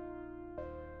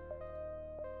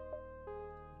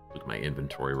 Look at my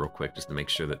inventory real quick just to make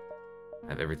sure that I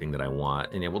have everything that I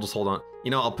want. And yeah, we'll just hold on. You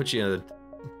know, I'll put you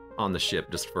on the ship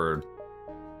just for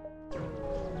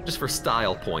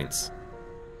style points.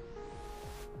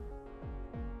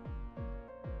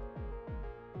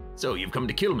 So you've come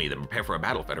to kill me, then prepare for a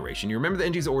battle, Federation. You remember the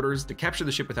NG's orders to capture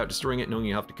the ship without destroying it, knowing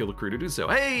you have to kill the crew to do so.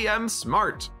 Hey, I'm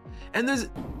smart. And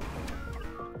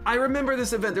I remember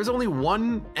this event. There's only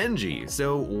 1 NG,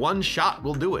 so 1 shot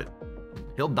will do it.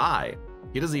 He'll die.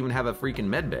 He doesn't even have a freaking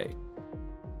medbay.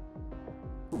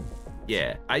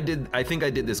 Yeah, I think I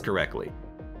did this correctly.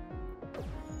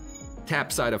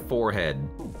 Tap side of forehead.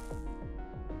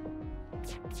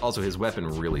 Also, his weapon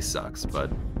really sucks, but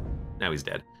now he's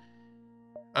dead.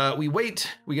 We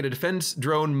wait, we get a defense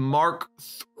drone Mark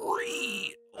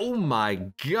III. Oh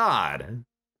my God.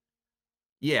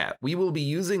 Yeah, we will be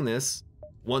using this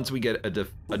once we get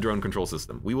a drone control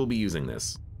system. We will be using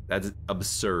this. That's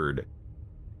absurd.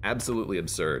 Absolutely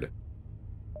absurd.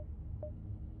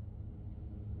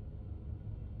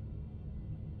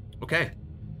 Okay.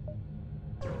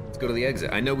 Let's go to the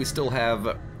exit. I know we still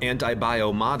have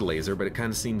anti-bio mod laser, but it kind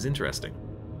of seems interesting.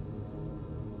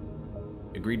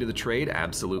 Agreed to the trade?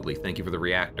 Absolutely. Thank you for the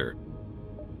reactor.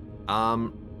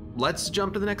 Let's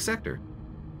jump to the next sector.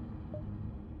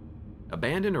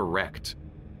 Abandon or wrecked?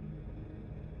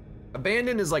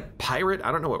 Abandon is like pirate.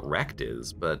 I don't know what wrecked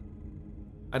is, but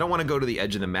I don't want to go to the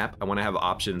edge of the map. I want to have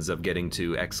options of getting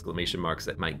to exclamation marks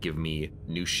that might give me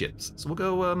new ships. So we'll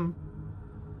go,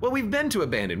 well, we've been to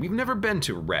abandoned. We've never been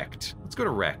to wrecked. Let's go to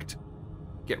wrecked.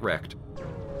 Get wrecked.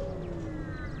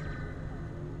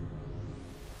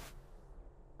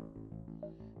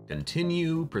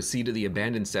 Continue, proceed to the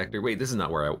abandoned sector. Wait, this is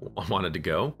not where I wanted to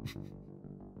go.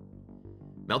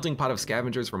 Melting pot of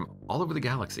scavengers from all over the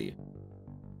galaxy.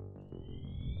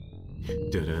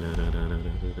 The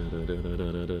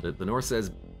North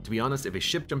says, to be honest, if a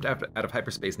ship jumped out of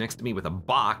hyperspace next to me with a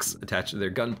box attached to their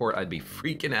gun port, I'd be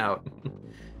freaking out.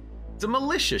 It's a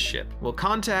militia ship. We'll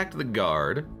contact the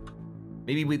guard.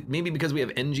 Maybe because we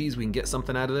have NGs, we can get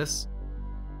something out of this.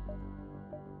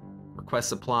 Request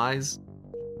supplies.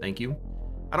 Thank you.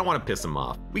 I don't want to piss them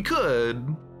off. We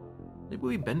could. Maybe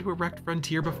we've been to a wrecked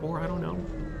frontier before. I don't know.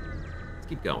 Let's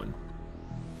keep going.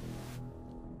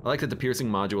 I like that the piercing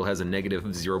module has a negative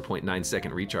 0.9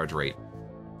 second recharge rate.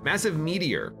 Massive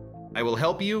meteor. I will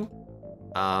help you.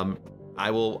 I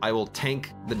will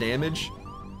tank the damage.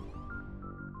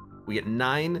 We get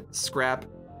 9 scrap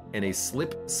and a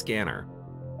slip scanner.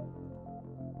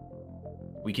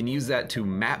 We can use that to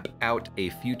map out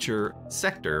a future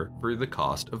sector for the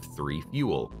cost of 3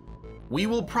 fuel. We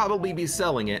will probably be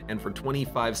selling it, and for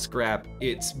 25 scrap,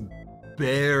 it's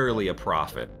barely a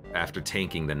profit after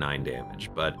tanking the 9 damage,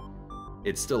 but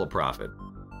it's still a profit.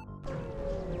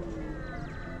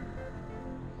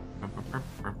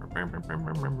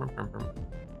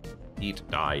 Eat,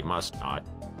 die, must not.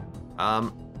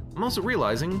 I'm also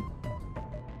realizing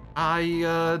it's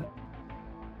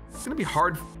gonna be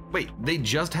hard. Wait, they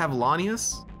just have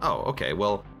Lanius? Oh, okay,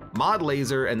 well, mod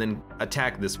laser and then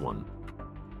attack this one.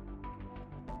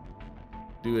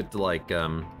 Do it like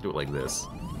this.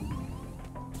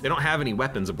 They don't have any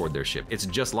weapons aboard their ship. It's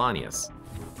just Lanius.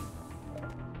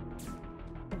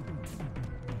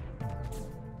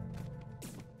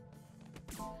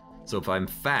 So if I'm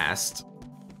fast,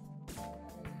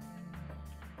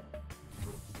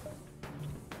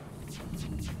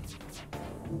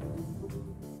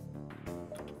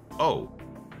 oh.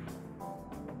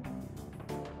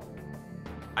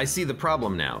 I see the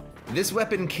problem now. This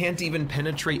weapon can't even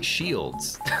penetrate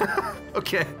shields.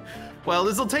 Okay, well,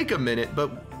 this'll take a minute,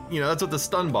 but you know, that's what the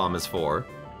stun bomb is for.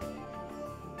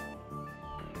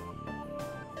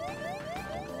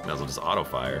 Might as well just auto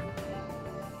fire.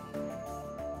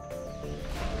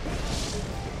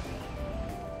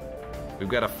 We've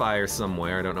got a fire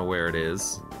somewhere, I don't know where it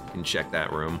is. You can check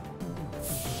that room.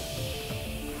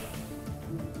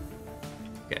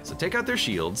 Okay, so take out their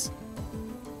shields.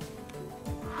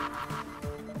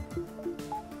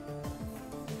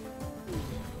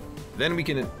 Then we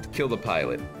can kill the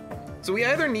pilot. So we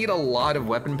either need a lot of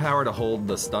weapon power to hold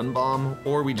the stun bomb,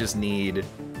 or we just need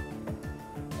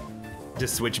to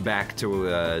switch back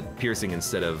to piercing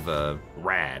instead of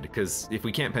rad, because if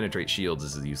we can't penetrate shields,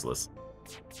 this is useless.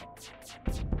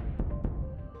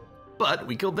 But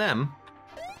we killed them.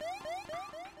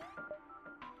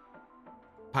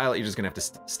 Pilot, you're just gonna have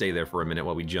to stay there for a minute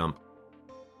while we jump.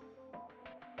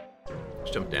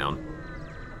 Just jump down.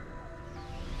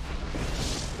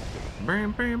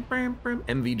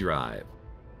 MV drive.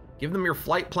 Give them your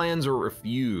flight plans or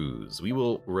refuse. We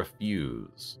will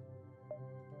refuse.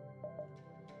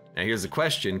 Now here's the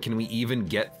question, can we even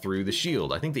get through the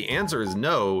shield? I think the answer is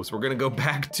no, so we're gonna go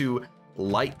back to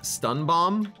light stun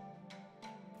bomb.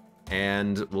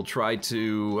 And we'll try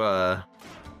to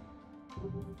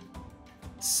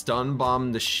stun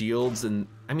bomb the shields, and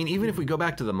I mean, even if we go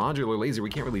back to the modular laser, we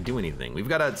can't really do anything. We've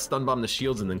got to stun bomb the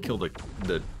shields and then kill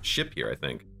the ship here, I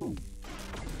think.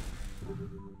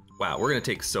 Wow, we're gonna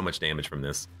take so much damage from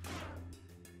this.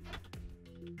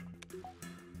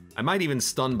 I might even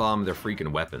stun bomb their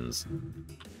freaking weapons.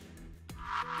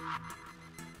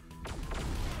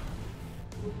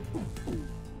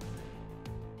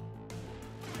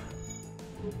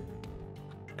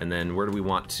 And then where do we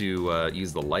want to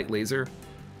use the light laser?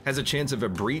 Has a chance of a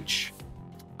breach.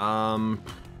 I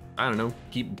don't know,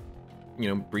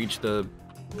 breach the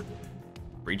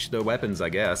weapons, I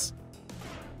guess.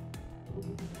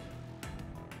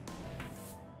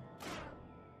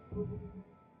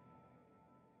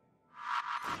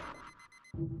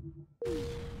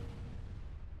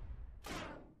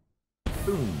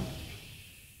 Boom.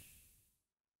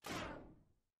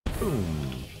 Boom.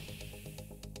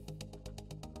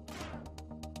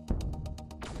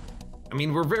 I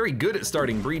mean, we're very good at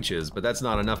starting breaches, but that's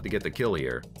not enough to get the kill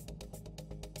here.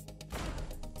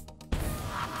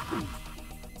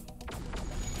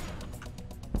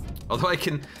 Although I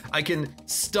can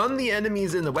stun the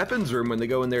enemies in the weapons room when they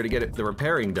go in there to get the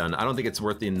repairing done. I don't think it's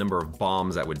worth the number of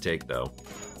bombs that would take, though.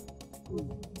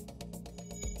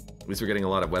 At least we're getting a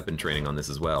lot of weapon training on this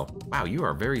as well. Wow, you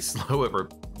are very slow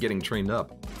at getting trained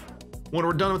up. When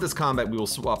we're done with this combat, we will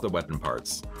swap the weapon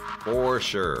parts. For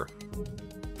sure.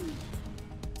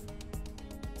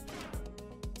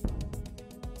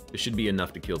 This should be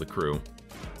enough to kill the crew.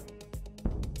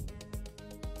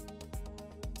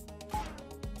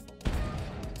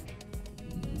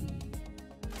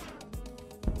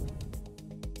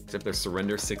 Except their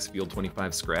surrender 6 field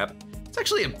 25 scrap. It's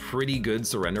actually a pretty good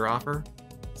surrender offer.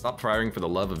 Stop firing for the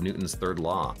love of Newton's third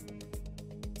law.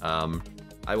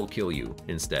 I will kill you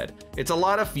instead. It's a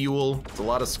lot of fuel, it's a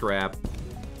lot of scrap.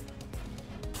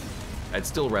 I'd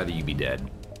still rather you be dead.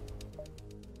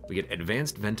 We get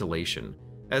advanced ventilation.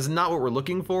 That's not what we're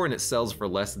looking for, and it sells for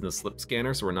less than the slip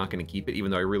scanner, so we're not gonna keep it, even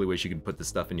though I really wish you could put this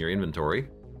stuff in your inventory.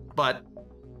 But,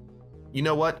 you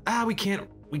know what? We can't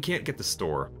get the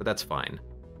store, but that's fine.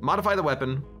 modify the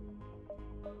weapon.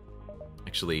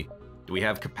 Actually, do we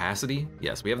have capacity?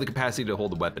 Yes, we have the capacity to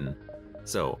hold the weapon.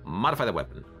 So, modify the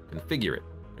weapon, configure it,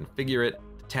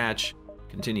 detach,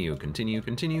 continue,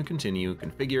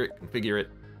 configure it,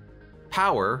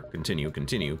 power, continue,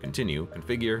 configure,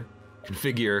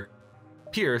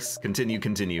 pierce,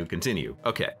 continue.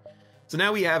 Okay, so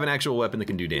now we have an actual weapon that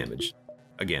can do damage.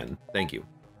 Again, thank you.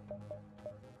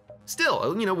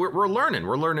 Still, you know, we're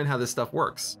learning how this stuff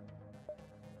works.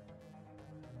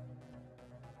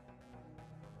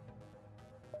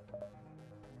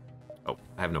 Oh,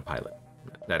 I have no pilot.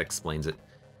 That explains it.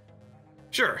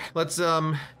 Sure, let's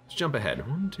jump ahead.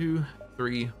 1, 2,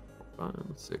 3, 4,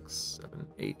 5, 6, 7,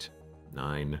 8,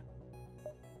 9.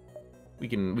 We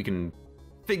can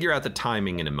figure out the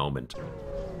timing in a moment.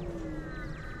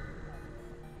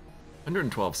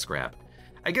 112 scrap.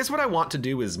 I guess what I want to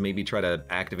do is maybe try to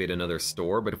activate another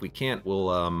store, but if we can't,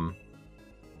 we'll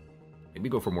maybe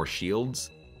go for more shields,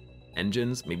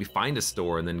 engines, maybe find a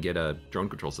store and then get a drone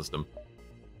control system.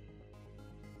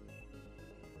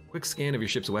 Quick scan of your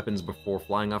ship's weapons before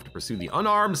flying off to pursue the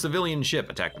unarmed civilian ship.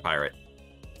 Attack the pirate.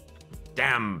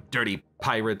 Damn dirty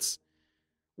pirates.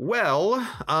 Well,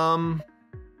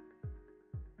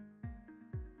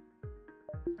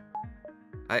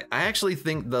 I actually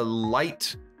think the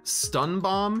light stun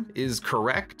bomb is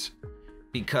correct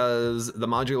because the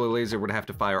modular laser would have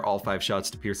to fire all 5 shots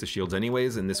to pierce the shields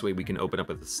anyways, and this way we can open up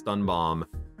with a stun bomb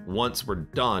once we're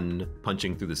done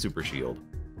punching through the super shield.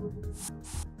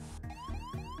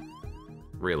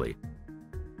 Really.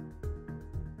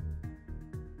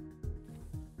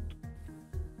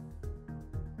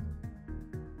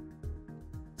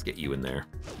 Let's get you in there.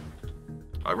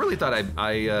 I really thought I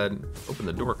opened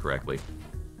the door correctly.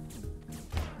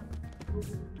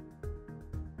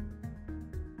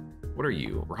 What are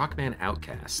you? Rockman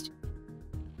Outcast.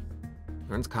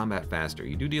 Learns combat faster.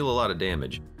 You do deal a lot of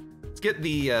damage. Let's get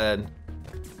the,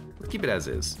 let's keep it as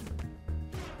is.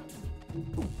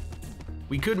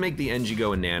 We could make the NG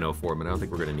go in nano form, but I don't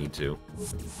think we're gonna need to.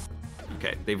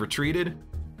 Okay, they've retreated.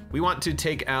 We want to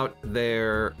take out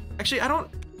their... Actually,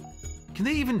 can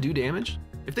they even do damage?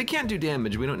 If they can't do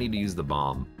damage, we don't need to use the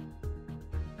bomb.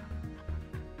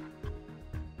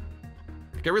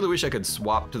 Like, I really wish I could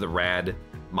swap to the rad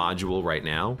module right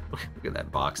now. Look at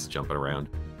that box jumping around.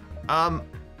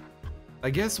 I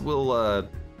guess we'll, I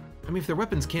mean, if their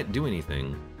weapons can't do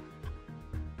anything,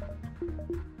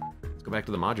 let's go back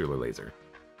to the modular laser.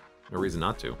 No reason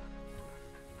not to.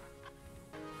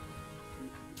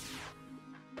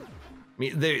 I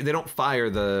mean, they don't fire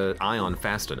the ion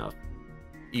fast enough,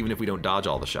 even if we don't dodge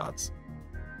all the shots.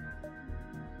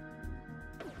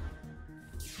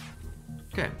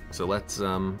 Okay, so let's,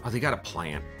 oh, they got a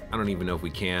plant. I don't even know if we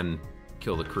can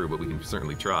kill the crew, but we can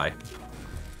certainly try.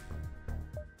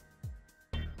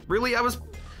 Really,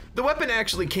 the weapon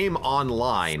actually came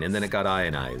online and then it got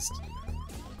ionized.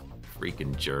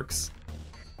 Freaking jerks.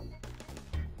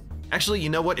 Actually, you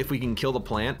know what? If we can kill the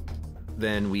plant,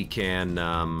 then we can,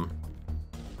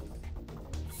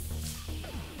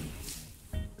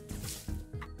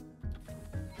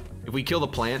 if we kill the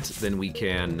plant, then we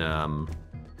can,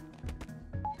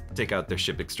 take out their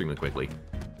ship extremely quickly.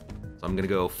 So I'm gonna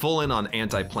go full in on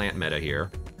anti-plant meta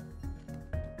here.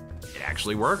 It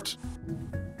actually worked.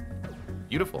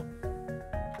 Beautiful.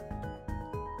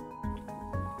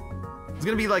 It's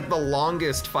gonna be like the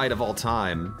longest fight of all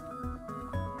time.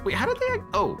 Wait, how did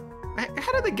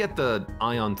they get the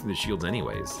ion through the shields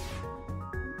anyways?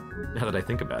 Now that I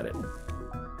think about it.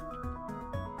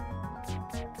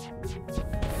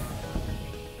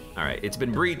 All right, it's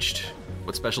been breached.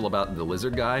 What's special about the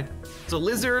lizard guy? So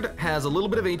lizard has a little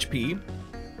bit of HP,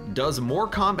 does more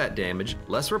combat damage,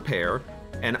 less repair,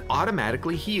 and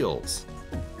automatically heals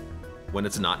when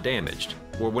it's not damaged,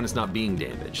 or when it's not being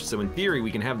damaged. So in theory, we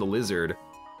can have the lizard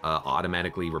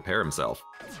automatically repair himself,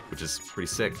 which is pretty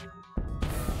sick.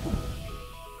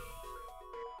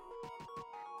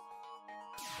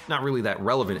 Not really that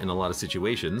relevant in a lot of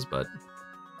situations, but...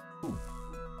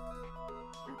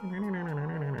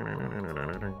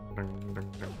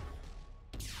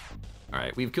 All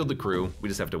right, we've killed the crew. We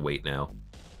just have to wait now.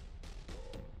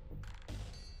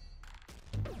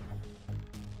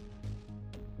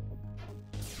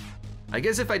 I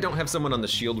guess if I don't have someone on the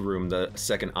shield room, the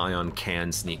second ion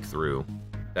can sneak through.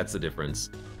 That's the difference.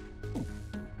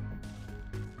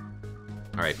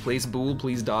 All right, place Bool,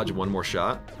 please dodge one more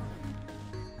shot,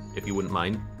 if you wouldn't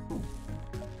mind.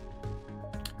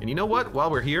 And you know what?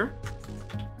 While we're here,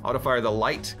 auto-fire the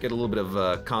light, get a little bit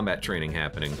of combat training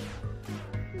happening.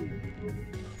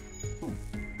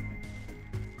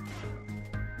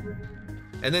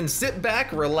 And then sit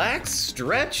back, relax,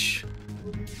 stretch,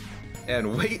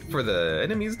 and wait for the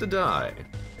enemies to die.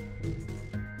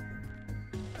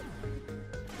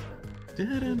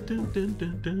 Dun, dun, dun,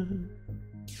 dun, dun.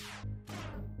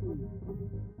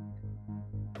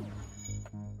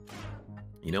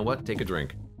 You know what? Take a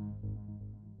drink.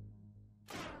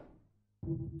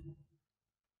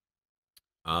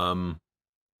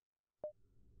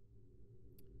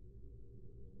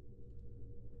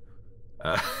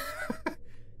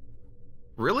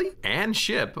 Really? And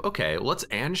ship? Okay, let's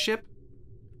and ship.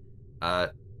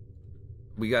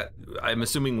 We got, I'm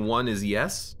assuming one is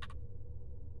yes?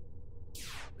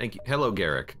 Thank you. Hello,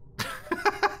 Garrick.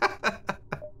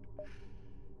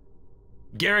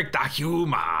 Garrick the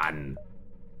human.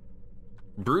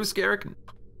 Bruce Garrick? I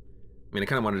mean, I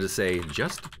kind of wanted to say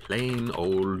just plain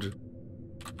old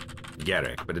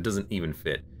Garrick, but it doesn't even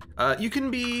fit. You can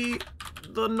be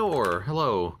the Nor.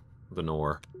 Hello, the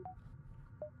Nor.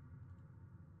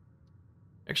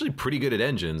 Actually pretty good at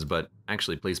engines, but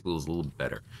actually Play Spool is a little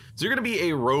better. So you're gonna be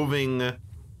a roving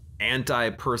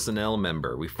anti-personnel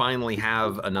member. We finally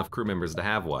have enough crew members to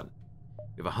have one.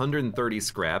 We have 130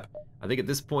 scrap. I think at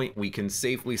this point we can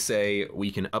safely say we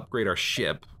can upgrade our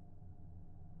ship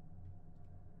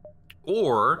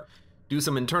or do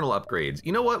some internal upgrades.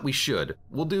 You know what? We should.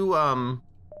 We'll do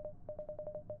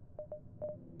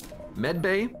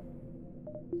medbay.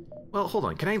 Well, hold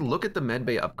on. Can I look at the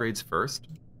medbay upgrades first?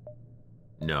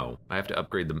 No, I have to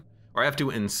upgrade them, or I have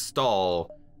to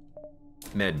install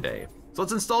medbay. So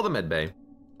let's install the medbay.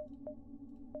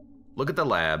 Look at the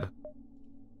lab.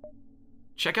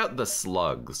 Check out the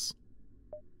slugs.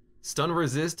 Stun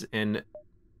resist and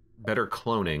better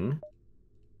cloning.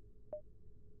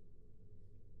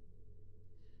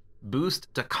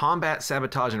 Boost to combat,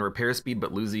 sabotage, and repair speed,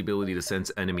 but lose the ability to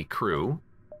sense enemy crew.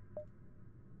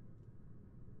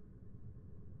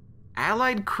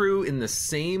 Allied crew in the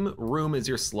same room as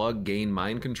your slug gain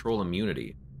mind control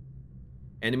immunity.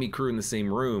 Enemy crew in the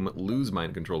same room lose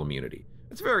mind control immunity.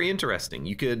 That's very interesting.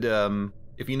 You could,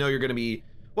 if you know you're gonna be,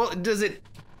 well, does it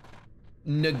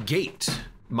negate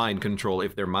mind control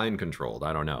if they're mind controlled?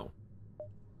 I don't know.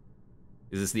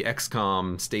 Is this the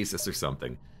XCOM stasis or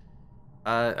something?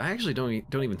 I actually don't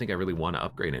even think I really want to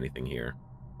upgrade anything here.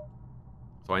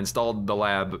 So I installed the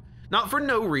lab, not for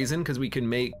no reason, because we can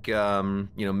make, you know,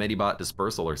 Medibot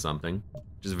dispersal or something,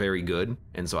 which is very good,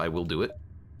 and so I will do it.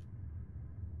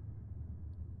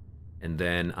 And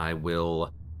then I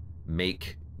will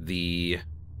make the,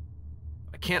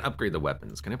 I can't upgrade the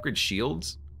weapons. Can I upgrade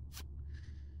shields?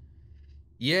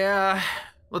 Yeah,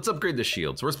 let's upgrade the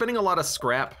shields. We're spending a lot of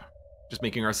scrap, just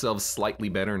making ourselves slightly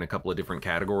better in a couple of different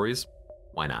categories.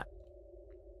 Why not?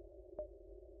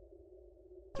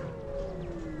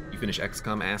 You finish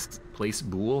XCOM asks, place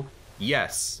Bool?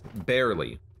 Yes,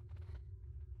 barely.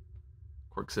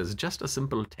 Quark says, just a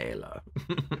simple tailor.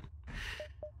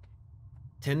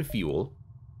 10 fuel.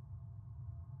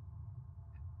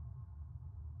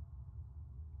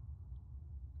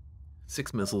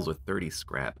 6 missiles with 30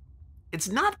 scrap. It's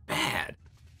not bad.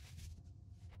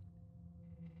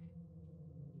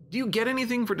 Do you get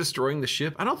anything for destroying the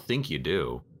ship? I don't think you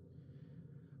do.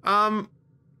 I'd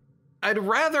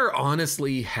rather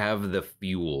honestly have the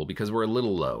fuel because we're a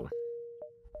little low.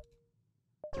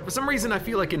 For some reason, I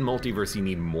feel like in Multiverse you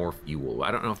need more fuel.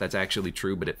 I don't know if that's actually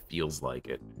true, but it feels like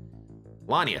it.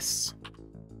 Lanius.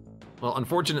 Well,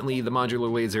 unfortunately, the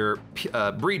modular laser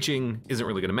breaching isn't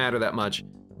really gonna matter that much,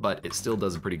 but it still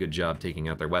does a pretty good job taking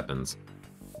out their weapons.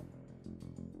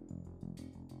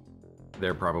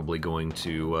 They're probably going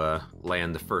to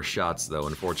land the first shots, though,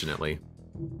 unfortunately.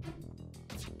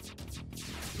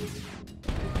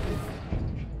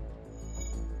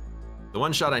 The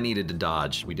one shot I needed to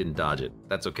dodge, we didn't dodge it.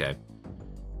 That's okay.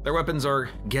 Their weapons are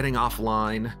getting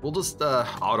offline. We'll just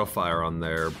auto-fire on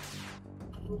their...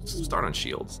 Start on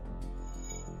shields.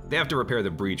 They have to repair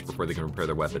the breach before they can repair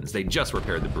their weapons. They just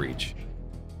repaired the breach.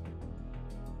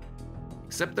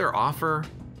 Accept their offer?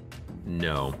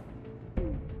 No.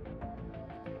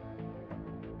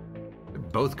 They're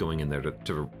both going in there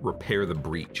to repair the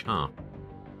breach, huh?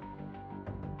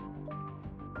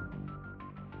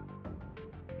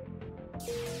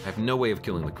 I have no way of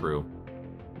killing the crew.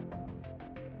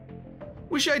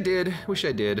 Wish I did, wish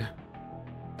I did.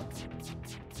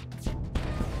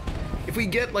 If we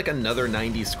get like another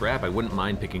 90 scrap, I wouldn't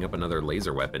mind picking up another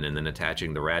laser weapon and then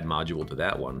attaching the rad module to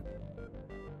that one.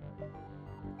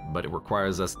 But it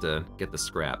requires us to get the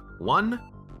scrap. 1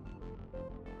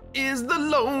 is the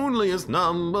loneliest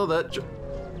number that you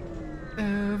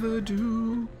ever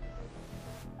do.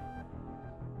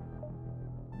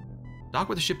 Dock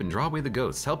with the ship and draw away the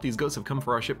ghosts. Help, these ghosts have come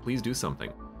for our ship, please do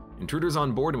something. Intruders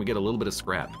on board and we get a little bit of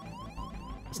scrap.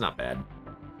 It's not bad.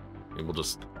 Maybe we'll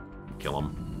just kill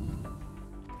him.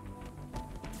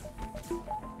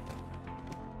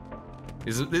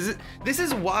 This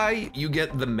is why you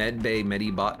get the medbay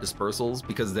medibot dispersals,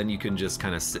 because then you can just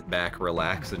kind of sit back,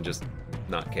 relax, and just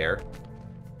not care.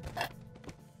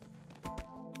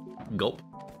 Gulp.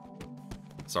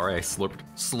 Sorry, I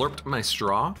slurped my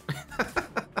straw.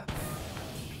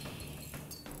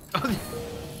 Oh,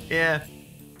 yeah.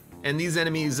 And these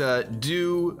enemies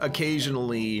do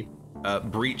occasionally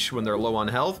breach when they're low on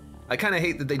health. I kind of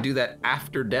hate that they do that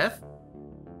after death.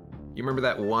 You remember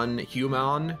that one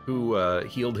human who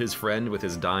healed his friend with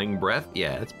his dying breath?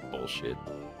 Yeah, that's bullshit.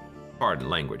 Pardon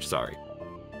language, sorry.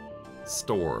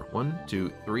 Store. 1,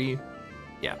 2, 3.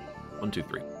 Yeah, 1, 2,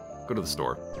 3. Go to the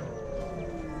store.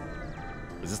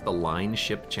 Is this the line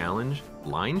ship challenge?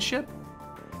 Line ship?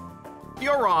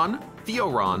 Theoron.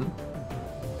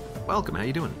 Welcome, how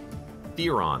you doing?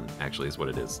 Theoron, actually, is what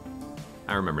it is.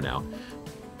 I remember now.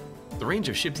 The range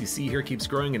of ships you see here keeps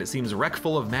growing, and it seems wreck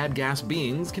full of mad gas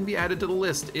beings can be added to the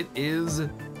list. It is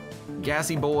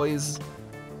gassy boys.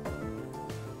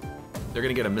 They're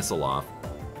gonna get a missile off.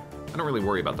 I don't really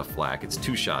worry about the flak, it's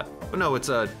 2-shot. Oh no, it's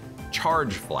a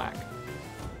charge flak.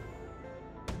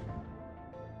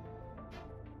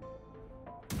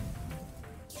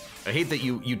 I hate that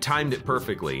you timed it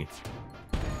perfectly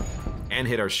and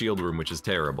hit our shield room, which is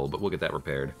terrible, but we'll get that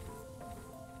repaired.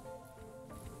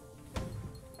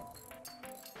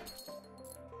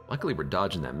 Luckily, we're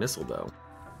dodging that missile, though.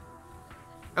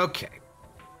 Okay.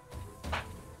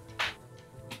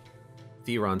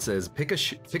 Theron says, pick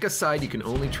a side you can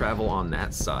only travel on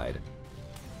that side.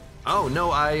 Oh,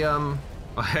 no, I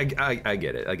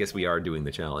get it. I guess we are doing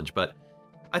the challenge, but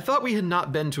I thought we had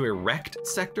not been to a wrecked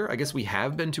sector. I guess we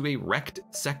have been to a wrecked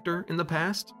sector in the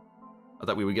past. I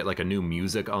thought we would get like a new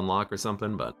music unlock or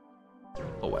something, but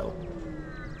oh well.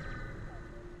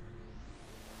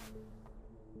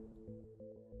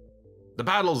 The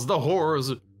battles, the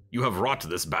horrors! You have wrought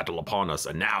this battle upon us,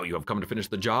 and now you have come to finish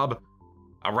the job.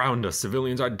 Around us,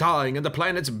 civilians are dying and the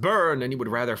planets burn, and you would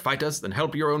rather fight us than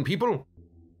help your own people?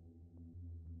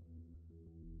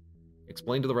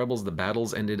 Explain to the rebels the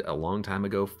battles ended a long time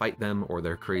ago. Fight them or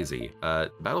they're crazy.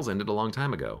 Battles ended a long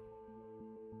time ago.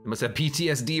 They must have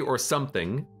PTSD or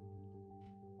something.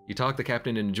 You talk the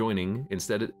captain into joining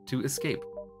instead to escape.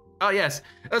 Oh yes,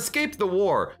 escape the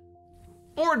war.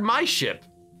 Board my ship.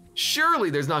 Surely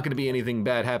there's not going to be anything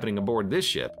bad happening aboard this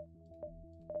ship.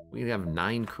 We have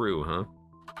 9 crew, huh?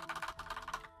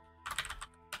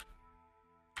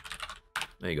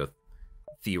 There you go,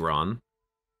 Theron.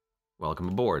 Welcome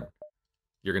aboard.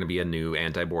 You're going to be a new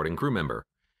anti-boarding crew member.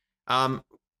 I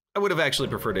would have actually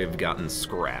preferred to have gotten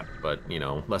scrap, but, you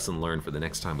know, lesson learned for the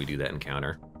next time we do that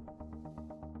encounter.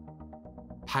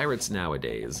 Pirates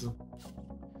nowadays.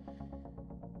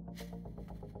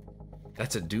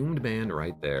 That's a doomed band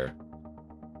right there.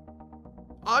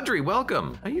 Audrey,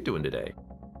 welcome. How you doing today?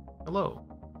 Hello.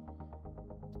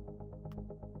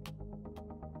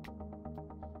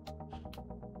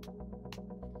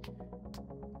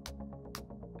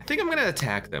 I think I'm gonna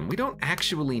attack them. We don't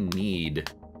actually need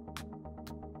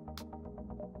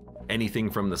anything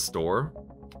from the store,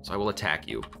 so I will attack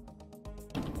you.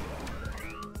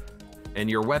 And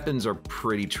your weapons are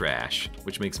pretty trash,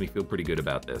 which makes me feel pretty good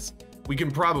about this. We can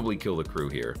probably kill the crew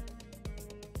here.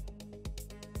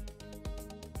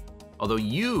 Although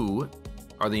you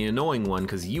are the annoying one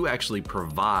because you actually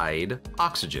provide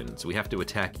oxygen, so we have to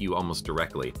attack you almost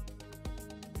directly.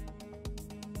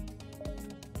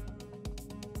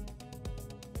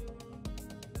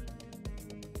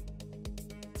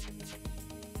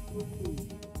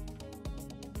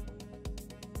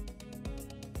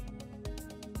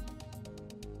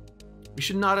 We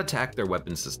should not attack their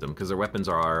weapon system because their weapons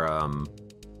are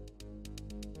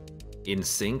in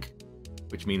sync,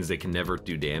 which means they can never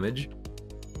do damage. I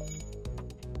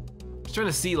was trying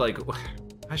to see, like,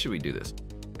 how should we do this?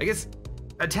 I guess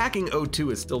attacking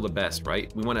O2 is still the best,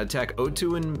 right? We want to attack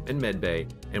O2 in medbay,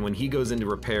 and when he goes into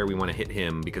repair, we want to hit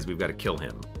him because we've got to kill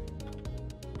him.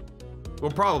 We'll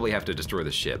probably have to destroy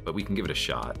the ship, but we can give it a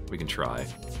shot. We can try.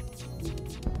 Okay,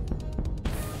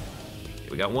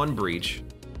 we got 1 breach.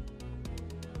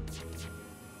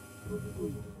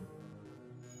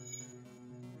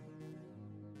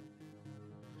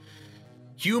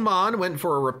 Human went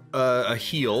for a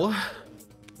heal.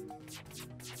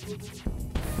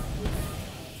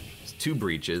 It's 2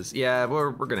 breaches. Yeah,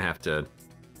 we're gonna have to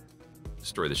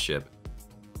destroy the ship.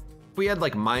 If we had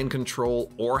like mind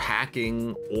control or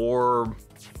hacking or...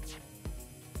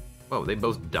 Whoa, they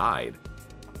both died.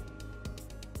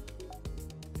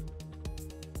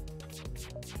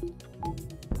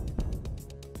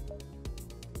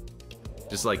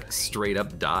 Just like straight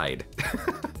up died.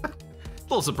 A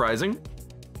little surprising.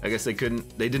 I guess they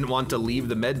didn't want to leave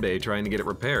the med bay trying to get it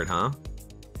repaired, huh?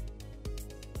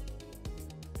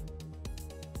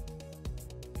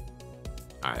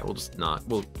 All right,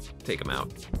 we'll take them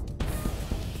out.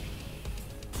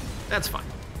 That's fine.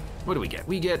 What do we get?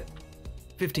 We get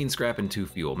 15 scrap and 2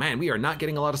 fuel. Man, we are not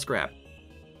getting a lot of scrap.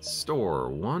 Store,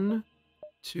 1,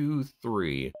 2,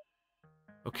 3.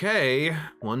 Okay,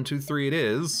 1, 2, 3 it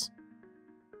is.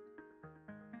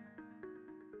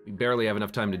 We barely have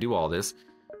enough time to do all this.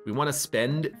 We want to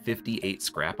spend 58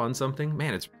 scrap on something.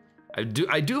 Man, I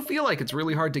do feel like it's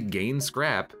really hard to gain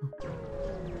scrap.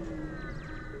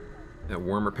 That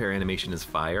worm repair animation is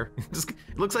fire. It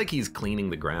looks like he's cleaning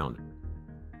the ground.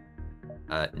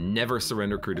 Never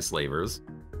surrender crew to slavers.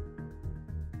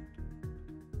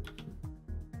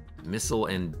 Missile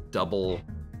and double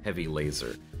heavy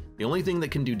laser. The only thing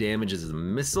that can do damage is a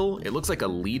missile. It looks like a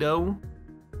Lido.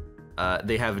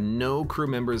 They have no crew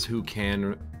members who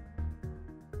can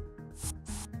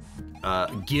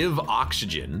give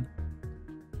oxygen.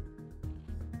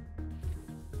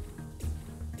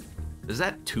 Is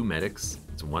that 2 medics?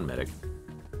 It's 1 medic.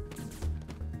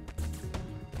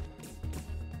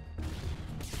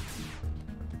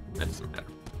 That doesn't matter.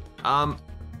 Are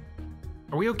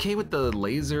we okay with the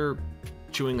laser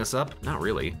chewing us up? Not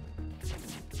really.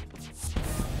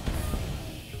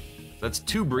 That's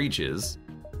 2 breaches.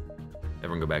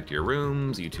 Everyone go back to your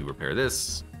rooms. You 2 repair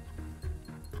this.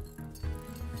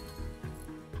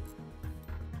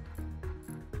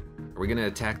 Are we gonna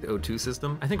attack the O2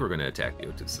 system? I think we're gonna attack the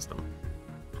O2 system.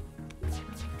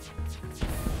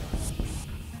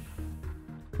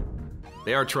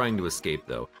 They are trying to escape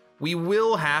though. We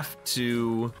will have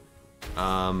to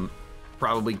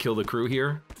probably kill the crew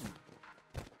here,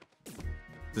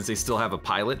 since they still have a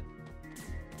pilot.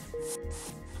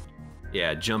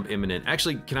 Yeah, jump imminent.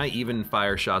 Actually, can I even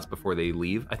fire shots before they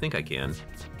leave? I think I can.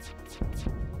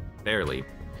 Barely.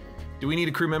 Do we need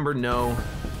a crew member? No.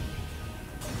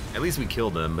 At least we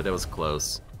killed them, but that was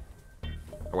close.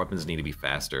 Our weapons need to be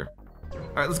faster. All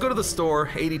right, let's go to the store.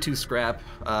 82 scrap.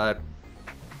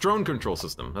 Drone control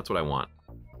system, that's what I want.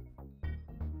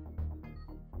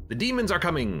 The demons are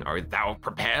coming. Art thou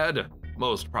prepared?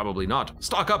 Most probably not.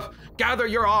 Stock up, gather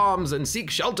your arms, and seek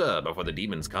shelter before the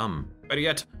demons come. Better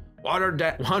yet, wander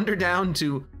down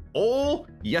to Ol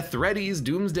Yethredi's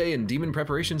Doomsday and Demon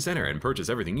Preparation Center and purchase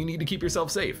everything you need to keep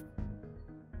yourself safe.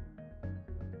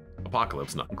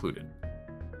 Apocalypse not included.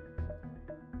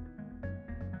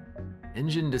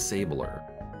 Engine disabler.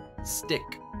 Stick,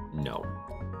 no.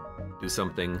 Do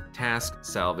something, task,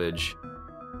 salvage.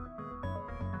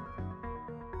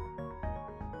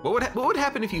 What would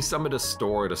happen if you summoned a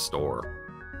store at a store?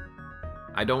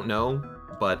 I don't know,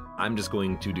 but I'm just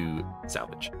going to do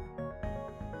salvage.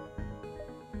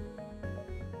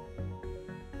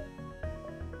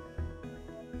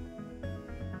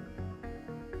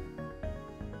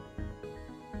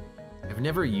 I've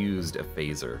never used a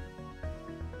phaser.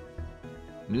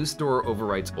 New store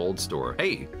overwrites old store.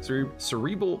 Hey,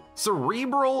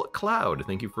 cerebral cloud.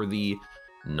 Thank you for the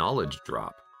knowledge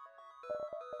drop.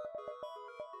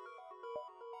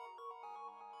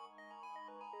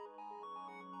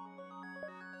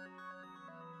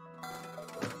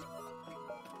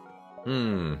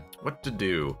 What to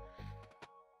do?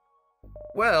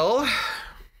 Well,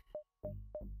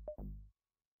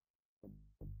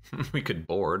 we could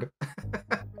board.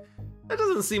 That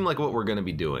doesn't seem like what we're gonna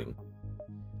be doing.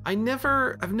 I've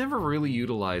never really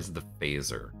utilized the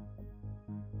phaser.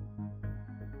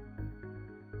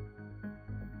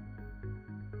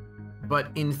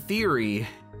 But in theory,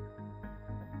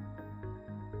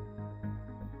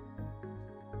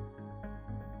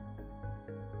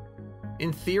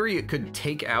 it could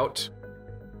take out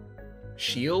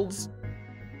shields,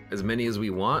 as many as we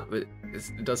want, but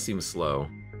it does seem slow.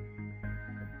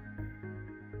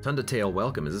 Tundatail,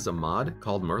 welcome. Is this a mod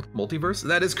called Multiverse?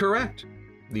 That is correct.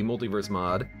 The Multiverse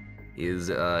mod is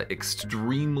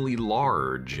extremely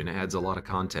large and adds a lot of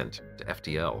content to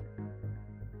FTL.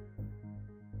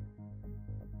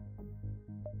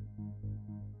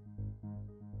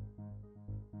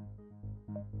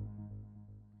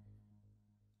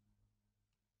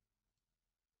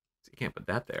 So you can't put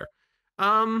that there.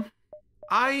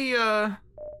 I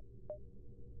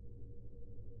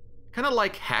kind of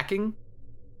like hacking.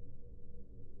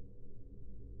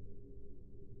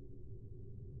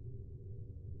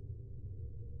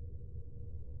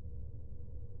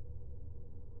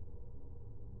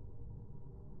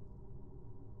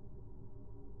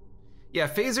 Yeah,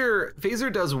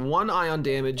 phaser does 1 ion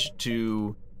damage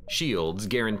to shields,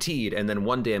 guaranteed, and then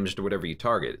 1 damage to whatever you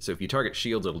target. So if you target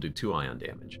shields, it'll do 2 ion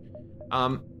damage.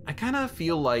 I kind of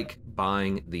feel like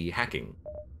buying the hacking,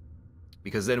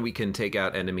 because then we can take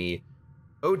out enemy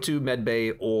O2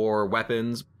 medbay or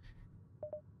weapons.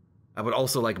 I would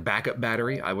also like backup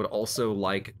battery. I would also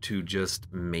like to just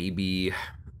maybe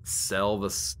sell the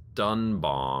stun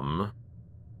bomb.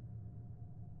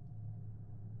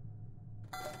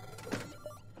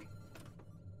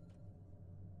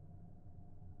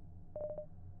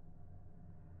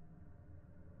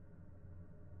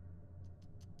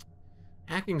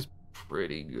 Hacking's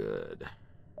pretty good.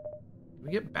 Do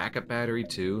we get backup battery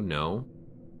too? No.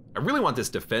 I really want this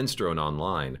defense drone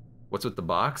online. What's with the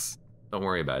box? Don't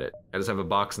worry about it. I just have a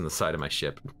box on the side of my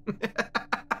ship.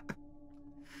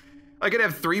 I could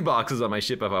have 3 boxes on my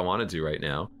ship if I wanted to right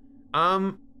now.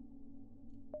 I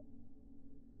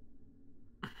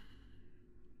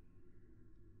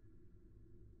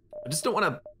just don't want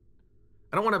to...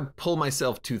 I don't want to pull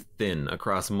myself too thin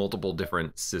across multiple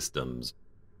different systems.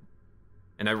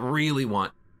 And I really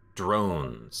want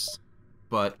drones.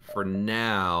 But for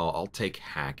now, I'll take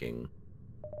hacking.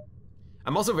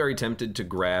 I'm also very tempted to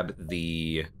grab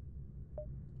the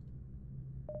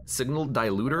signal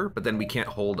diluter, but then we can't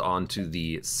hold on to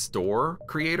the store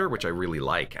creator, which I really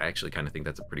like. I actually kind of think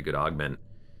that's a pretty good augment.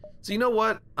 So you know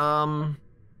what?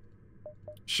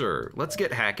 Sure, let's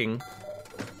get hacking.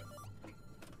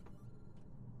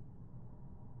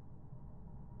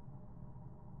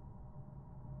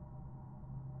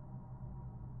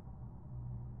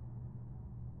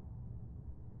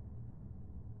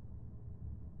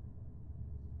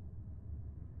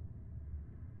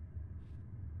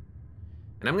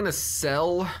 And I'm gonna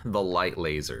sell the light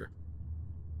laser.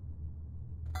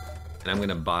 And I'm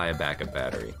gonna buy a backup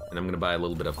battery. And I'm gonna buy a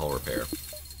little bit of hull repair.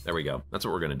 There we go. That's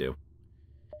what we're gonna do.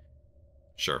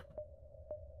 Sure.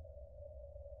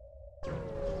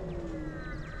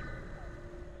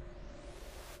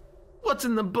 What's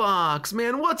in the box,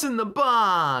 man? What's in the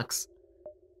box?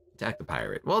 Attack the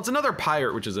pirate. Well, it's another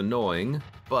pirate, which is annoying,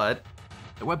 but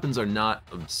the weapons are not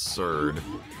absurd.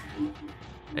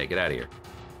 Hey, get out of here.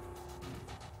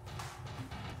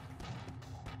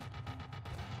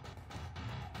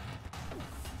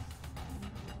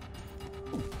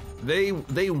 They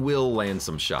will land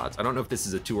some shots. I don't know if this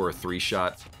is a 2 or a 3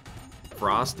 shot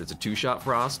frost. It's a 2 shot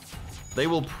frost. They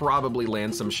will probably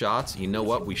land some shots. You know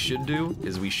what we should do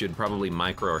is we should probably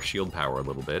micro our shield power a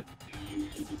little bit.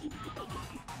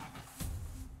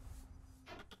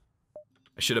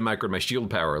 I should have microed my shield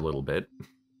power a little bit.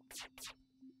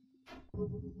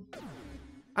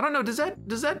 I don't know, does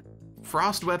that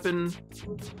frost weapon,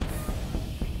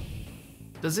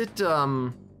 does it,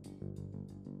 yo,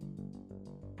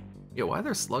 why are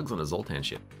there slugs on a Zoltan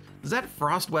ship? Does that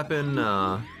frost weapon, it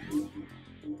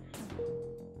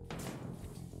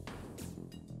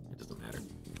doesn't matter.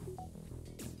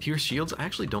 Pierce shields? I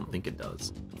actually don't think it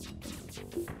does.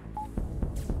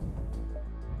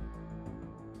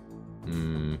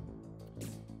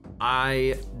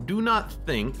 I do not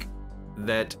think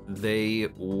that they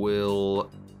will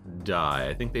die.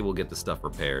 I think they will get the stuff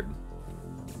repaired.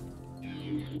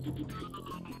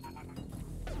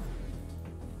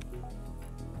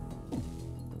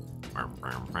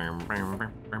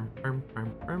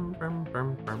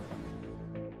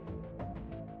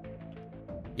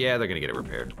 Yeah, they're gonna get it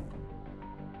repaired.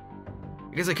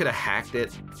 I guess I could have hacked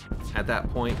it at that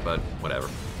point, but whatever.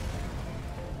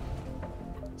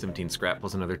 17 scrap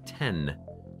plus another 10.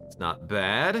 It's not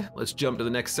bad. Let's jump to the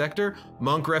next sector.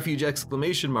 Monk Refuge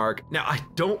exclamation mark. Now, I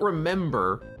don't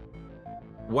remember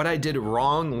what I did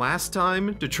wrong last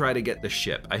time to try to get the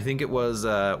ship. I think it was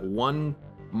one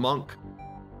monk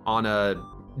on a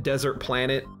desert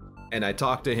planet, and I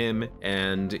talked to him,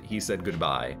 and he said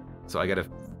goodbye. So I gotta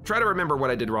try to remember what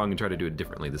I did wrong and try to do it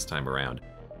differently this time around.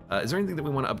 Is there anything that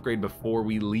we want to upgrade before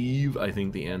we leave? I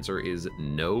think the answer is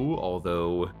no,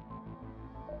 although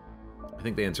I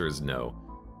think the answer is no.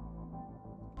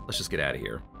 Let's just get out of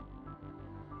here.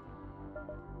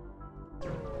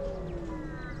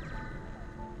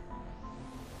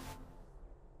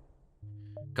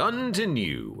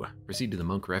 Continue. Proceed to the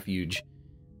monk refuge.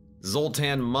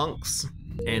 Zoltan monks,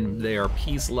 and they are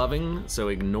peace-loving, so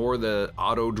ignore the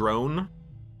auto drone.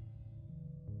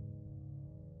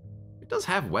 It does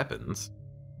have weapons,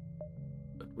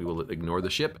 but we will ignore the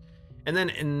ship. And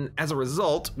then, as a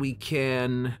result, we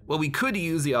can, well, we could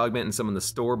use the augment and summon the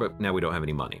store, but now we don't have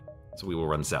any money. So we will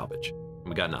run salvage.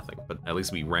 We got nothing, but at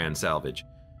least we ran salvage.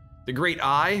 The Great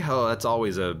Eye, oh, that's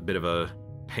always a bit of a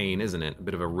pain, isn't it? A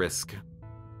bit of a risk.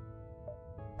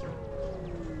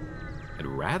 I'd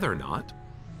rather not.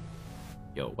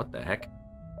 Yo, what the heck?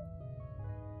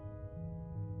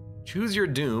 Choose your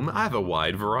doom. I have a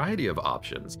wide variety of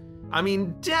options. I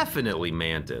mean, definitely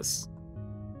Mantis.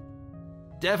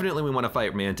 Definitely we want to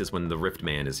fight Mantis when the Rift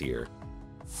Man is here.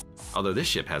 Although this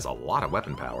ship has a lot of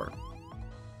weapon power.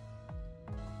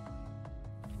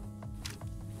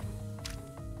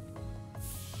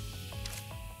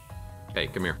 Hey,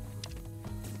 come here.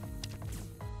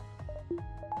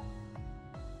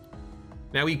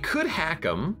 Now we could hack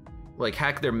them, like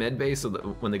hack their med bay so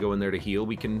that when they go in there to heal,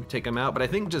 we can take them out. But I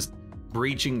think just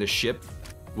breaching the ship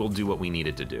will do what we need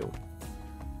it to do.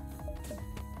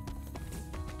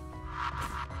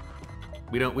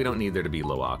 We don't need there to be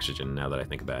low oxygen now that I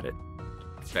think about it.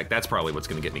 In fact, that's probably what's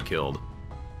gonna get me killed.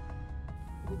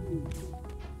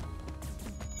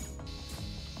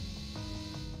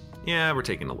 Yeah, we're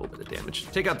taking a little bit of damage.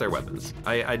 Take out their weapons.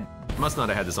 I must not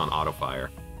have had this on auto fire.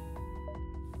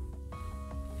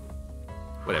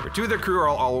 Whatever, 2 of their crew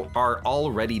are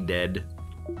already dead.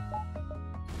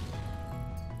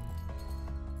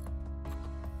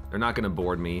 They're not gonna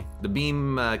board me. The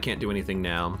beam can't do anything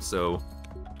now, so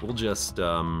we'll just take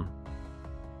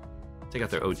out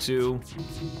their O2.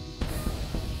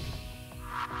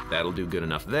 That'll do good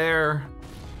enough there.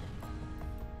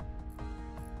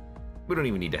 We don't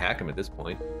even need to hack them at this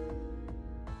point.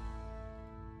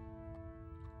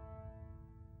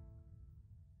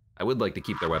 I would like to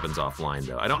keep their weapons offline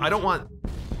though. I don't want,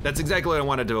 that's exactly what I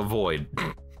wanted to avoid.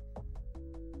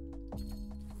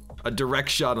 A direct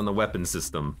shot on the weapon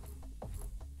system.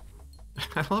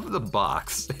 I love the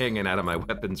box hanging out of my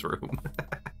weapons room.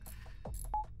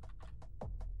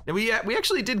 And we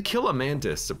actually did kill a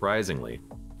Mantis, surprisingly.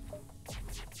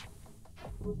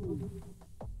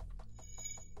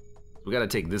 We gotta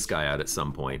take this guy out at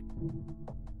some point.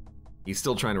 He's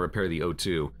still trying to repair the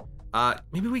O2.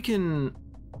 Maybe we can...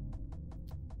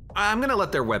 I'm gonna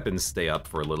let their weapons stay up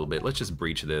for a little bit. Let's just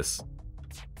breach this.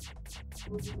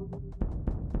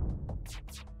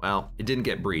 Well, it didn't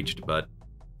get breached, but...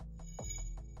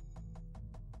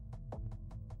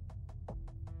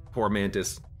 Poor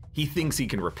Mantis. He thinks he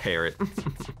can repair it.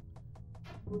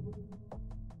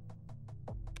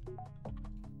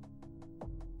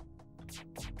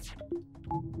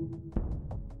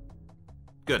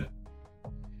 Good.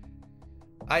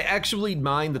 I actually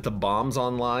mind that the bomb's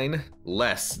online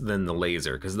less than the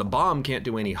laser, because the bomb can't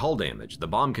do any hull damage. The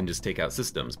bomb can just take out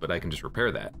systems, but I can just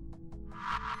repair that.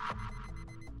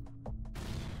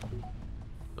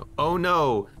 Oh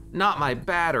no, not my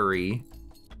battery.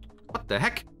 What the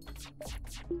heck?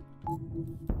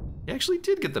 He actually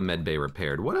did get the med bay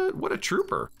repaired. What a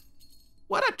trooper.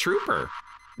 What a trooper.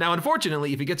 Now,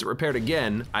 unfortunately, if he gets it repaired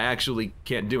again, I actually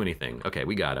can't do anything. Okay,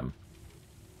 we got him.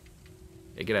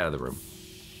 Hey, get out of the room.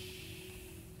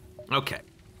 Okay.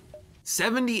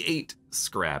 78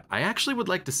 scrap. I actually would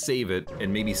like to save it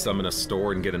and maybe summon a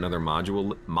store and get another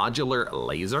modular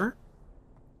laser.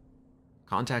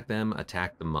 Contact them,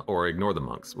 attack the or ignore the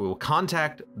monks. We will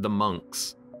contact the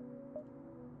monks.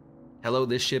 Hello,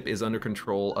 this ship is under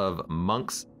control of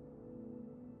monks.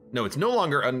 No, it's no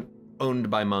longer owned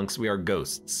by monks. We are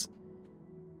ghosts.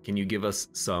 Can you give us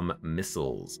some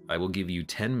missiles? I will give you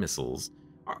 10 missiles.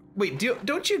 Wait,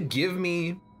 don't you give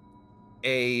me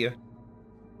a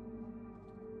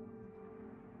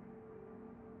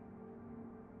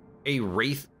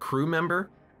Wraith crew member?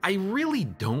 I really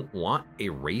don't want a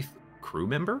Wraith crew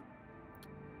member.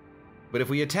 But if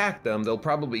we attack them, they'll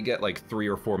probably get like 3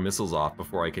 or 4 missiles off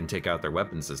before I can take out their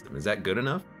weapon system. Is that good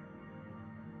enough?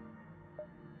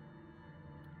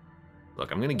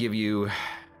 Look, I'm gonna give you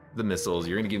the missiles.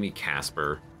 You're gonna give me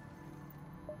Casper.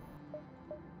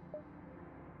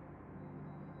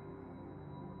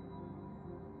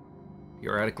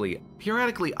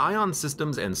 Periodically ion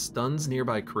systems and stuns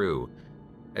nearby crew.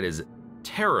 That is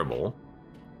terrible.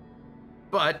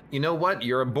 But you know what?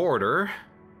 You're a boarder.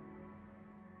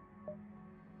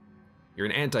 You're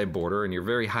an anti-boarder and you're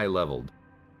very high leveled.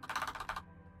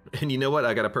 And you know what?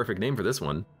 I got a perfect name for this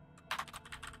one.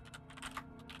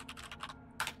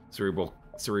 Cerebral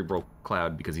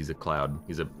cloud, because he's a cloud.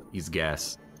 He's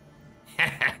gas.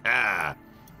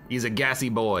 He's a gassy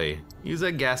boy. He's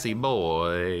a gassy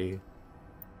boy.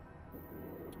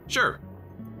 Sure.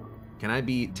 Can I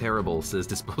be terrible, says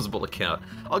disposable account.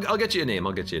 I'll get you a name,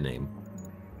 I'll get you a name.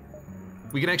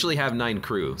 We can actually have 9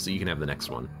 crew, so you can have the next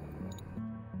one.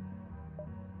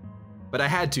 But I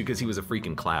had to because he was a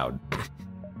freaking cloud.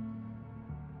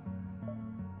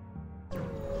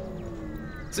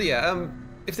 So yeah,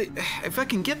 if I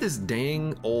can get this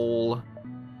dang old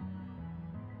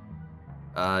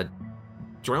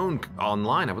drone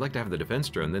online, I would like to have the defense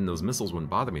drone, then those missiles wouldn't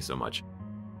bother me so much.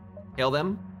 Hail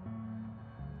them.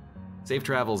 Safe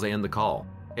travels and the call.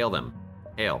 Hail them.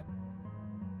 Hail.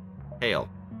 Hail.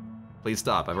 Please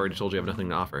stop. I've already told you I have nothing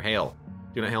to offer. Hail.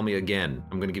 Do not hail me again.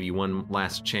 I'm gonna give you one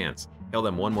last chance. Hail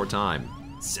them one more time.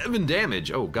 7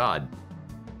 damage. Oh God.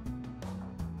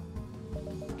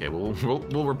 Okay, we'll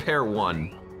repair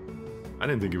 1. I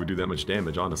didn't think it would do that much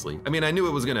damage, honestly. I mean, I knew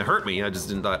it was gonna hurt me. I just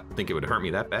didn't think it would hurt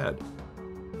me that bad.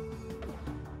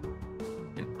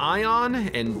 An ion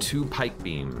and 2 pike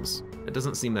beams. It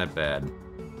doesn't seem that bad.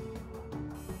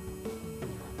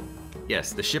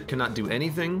 Yes, the ship cannot do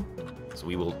anything, so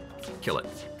we will kill it.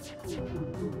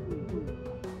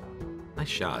 Nice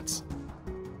shots.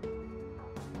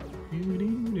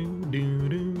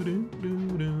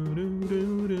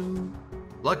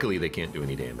 Luckily, they can't do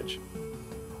any damage.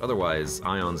 Otherwise,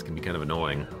 ions can be kind of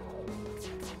annoying.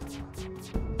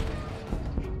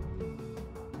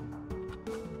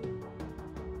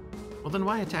 Well, then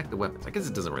why attack the weapons? I guess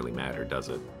it doesn't really matter, does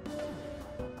it?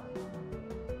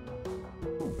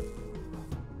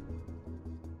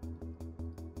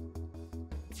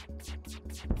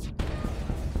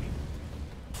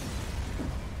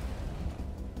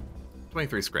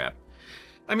 $23 scrap.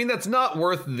 I mean, that's not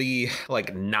worth the,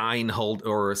 like, 9 hull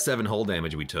or 7 hull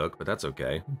damage we took, but that's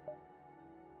okay.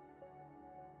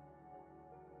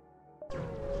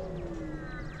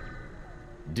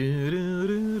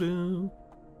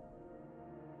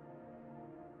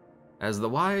 As the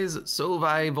wise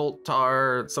Sovi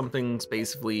Voltar something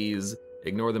space fleas,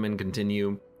 ignore them and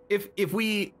continue. If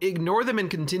we ignore them and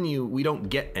continue, we don't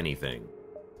get anything.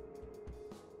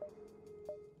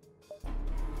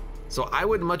 So I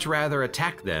would much rather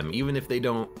attack them, even if they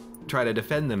don't try to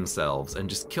defend themselves, and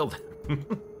just kill them.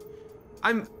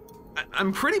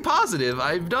 I'm pretty positive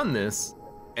I've done this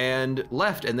and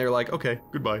left, and they're like, okay,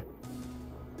 goodbye.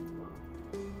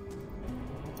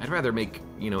 I'd rather make,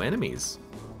 you know, enemies.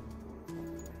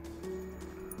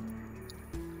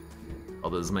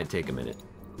 Although this might take a minute.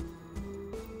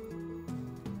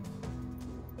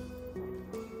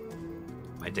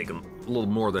 Might take a little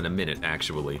more than a minute,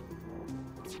 actually.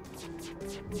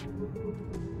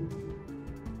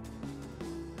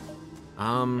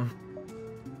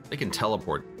 They can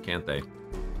teleport, can't they?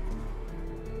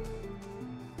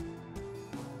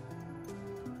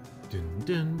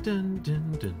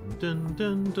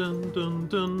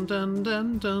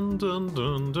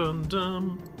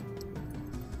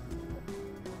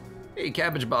 Hey,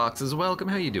 Cabbage Boxes, welcome.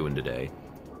 How you doing today?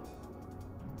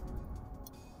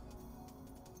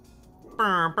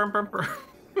 All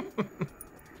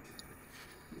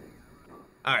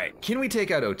right, can we take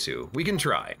out O2? We can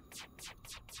try.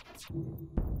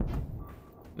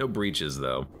 No breaches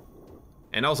though,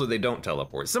 and also they don't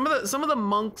teleport. Some of the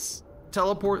monks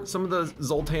teleport. Some of the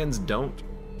Zoltans don't.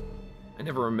 I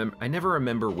never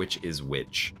remember which is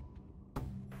which.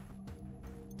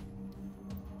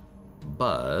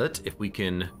 But if we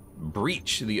can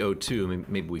breach the O2,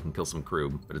 maybe we can kill some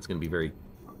crew. But it's going to be very,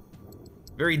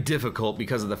 very difficult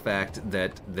because of the fact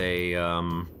that they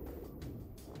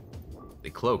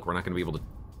cloak. We're not going to be able to,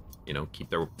 you know,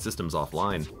 keep their systems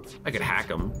offline. I could hack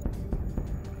them.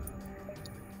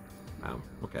 Wow,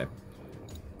 okay.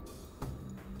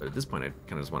 But at this point, I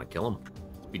kind of just want to kill them.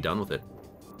 Just be done with it.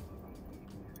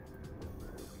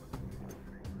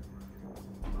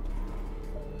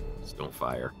 Just don't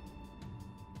fire.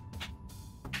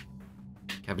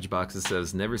 Cabbage Boxes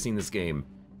says, never seen this game.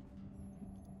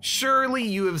 Surely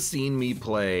you have seen me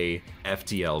play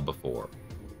FTL before.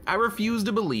 I refuse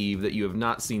to believe that you have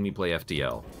not seen me play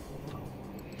FTL.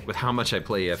 With how much I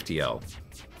play FTL.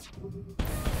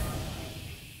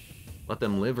 Let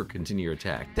them live or continue your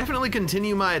attack. Definitely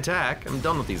continue my attack. I'm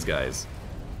done with these guys.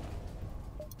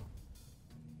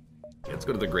 Okay, let's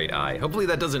go to the Great Eye. Hopefully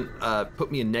that doesn't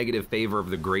put me in negative favor of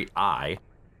the Great Eye.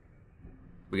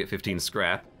 We get 15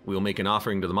 scrap. We will make an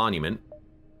offering to the monument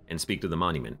and speak to the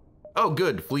monument. Oh,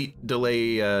 good. Fleet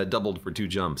delay doubled for 2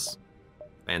 jumps.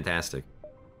 Fantastic.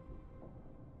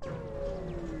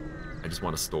 I just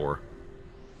want to store.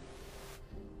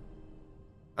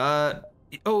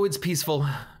 Oh, it's peaceful.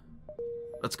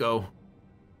 Let's go.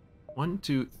 1,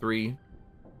 2, 3,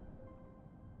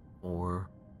 4.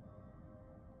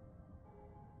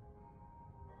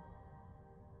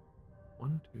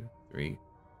 1, 2, 3,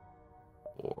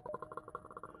 4.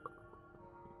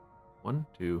 1,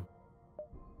 2,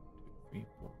 3,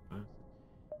 4, 5,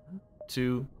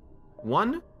 2,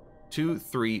 1, 2,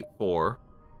 3, 4,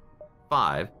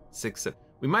 5, 6, 7.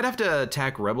 We might have to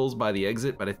attack rebels by the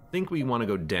exit, but I think we want to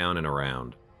go down and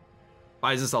around.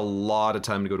 Buys us a lot of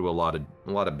time to go to a lot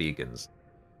of beacons.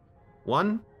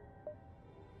 1.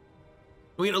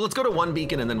 You know, let's go to 1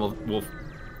 beacon and then we'll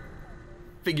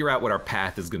figure out what our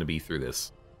path is going to be through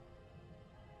this.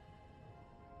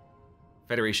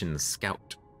 Federation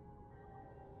Scout.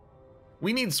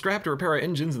 We need scrap to repair our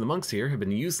engines, and the monks here have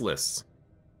been useless.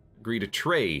 Agree to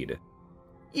trade.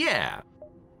 Yeah,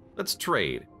 let's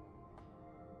trade.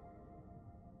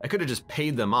 I could have just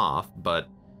paid them off, but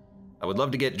I would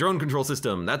love to get drone control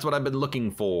system. That's what I've been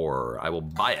looking for. I will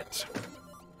buy it.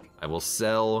 I will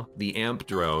sell the AMP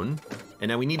drone. And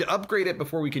now we need to upgrade it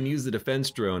before we can use the defense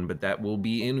drone, but that will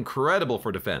be incredible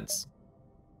for defense.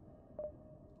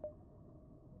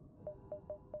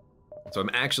 So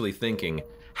I'm actually thinking,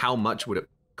 how much would it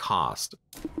cost?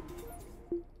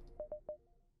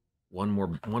 One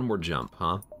more jump,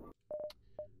 huh?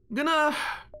 I'm gonna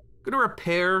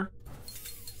repair,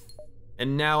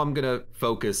 and now I'm gonna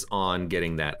focus on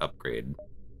getting that upgrade.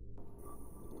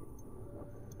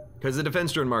 Because the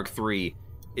Defense Drone Mark III,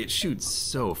 it shoots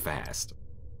so fast.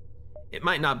 It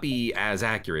might not be as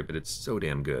accurate, but it's so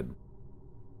damn good.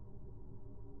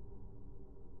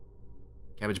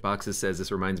 Cabbage Boxes says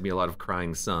this reminds me a lot of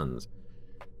Crying Suns.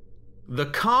 The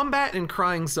combat in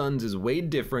Crying Suns is way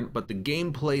different, but the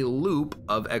gameplay loop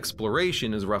of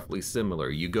exploration is roughly similar.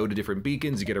 You go to different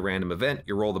beacons, you get a random event,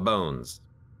 you roll the bones.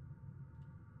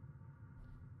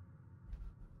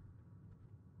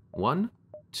 1,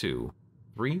 2,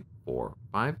 3, 4,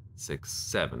 5, 6,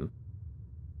 7.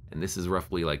 And this is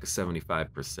roughly like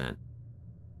 75%.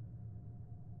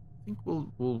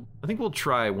 I think we'll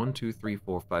try 1, 2, 3,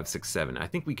 4, 5, 6, 7. I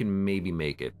think we can maybe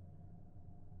make it.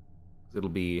 It'll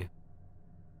be,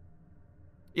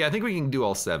 yeah, I think we can do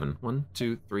all 7. 1,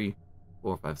 2, 3,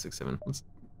 4, 5, 6, 7.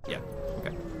 Yeah,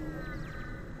 okay.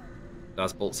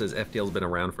 Dosbolt says FTL's been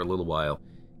around for a little while.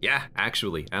 Yeah,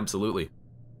 actually, absolutely.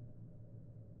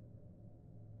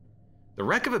 The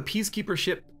wreck of a peacekeeper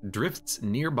ship drifts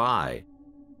nearby.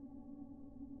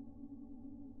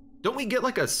 Don't we get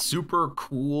like a super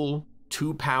cool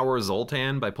 2-power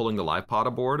Zoltan by pulling the live pod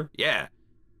aboard? Yeah,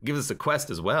 give us a quest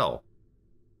as well.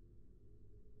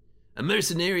 A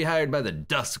mercenary hired by the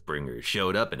Duskbringers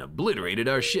showed up and obliterated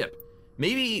our ship.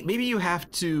 Maybe you have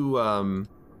to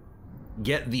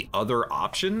get the other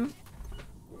option,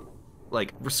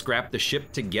 like scrap the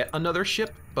ship to get another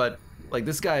ship, but like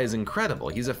this guy is incredible.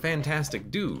 He's a fantastic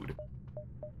dude.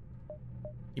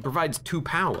 He provides 2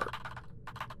 power.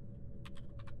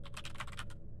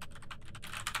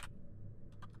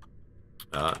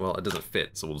 Well, it doesn't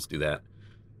fit, so we'll just do that.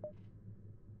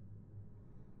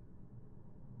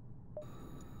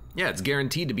 Yeah, it's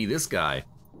guaranteed to be this guy.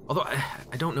 Although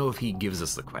I don't know if he gives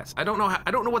us the quest. I don't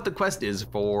know what the quest is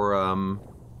for.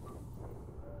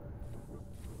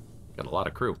 Got a lot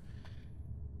of crew.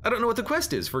 I don't know what the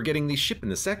quest is for getting the ship in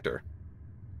the sector.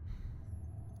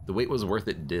 The wait was worth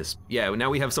it, disp. Yeah, now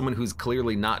we have someone who's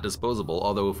clearly not disposable,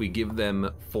 although if we give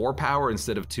them 4 power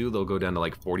instead of 2, they'll go down to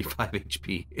like 45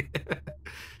 HP.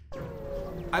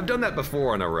 I've done that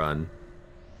before on a run.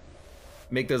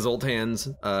 Make the Zoltans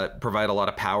provide a lot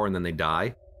of power and then they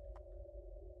die.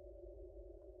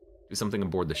 Do something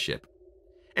aboard the ship.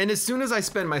 And as soon as I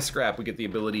spend my scrap, we get the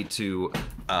ability to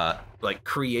like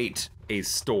create a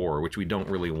store, which we don't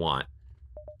really want.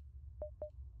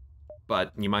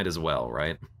 But you might as well,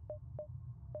 right?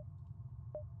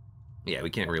 Yeah, we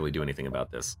can't really do anything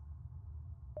about this.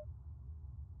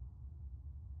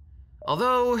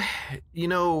 Although, you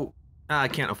know, I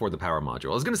can't afford the power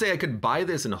module. I was gonna say I could buy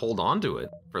this and hold on to it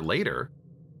for later.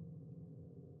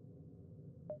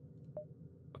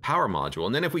 A power module,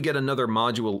 and then if we get another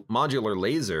modular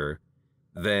laser,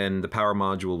 then the power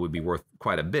module would be worth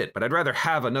quite a bit. But I'd rather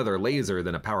have another laser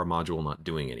than a power module not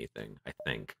doing anything, I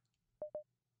think.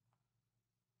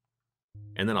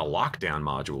 And then a lockdown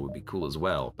module would be cool as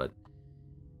well, but...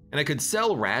 And I could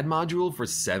sell rad module for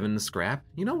 7 scrap.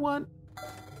 You know what?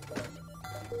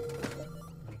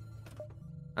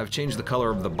 I've changed the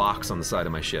color of the box on the side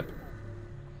of my ship.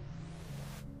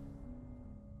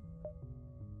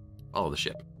 Follow the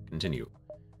ship. Continue.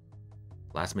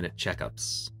 Last minute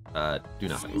checkups. Do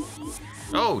nothing.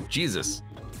 Oh, Jesus.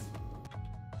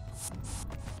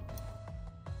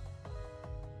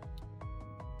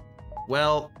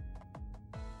 Well...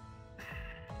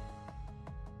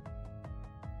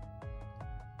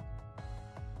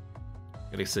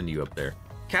 Gotta send you up there.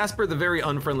 Casper, the very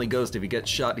unfriendly ghost, if he gets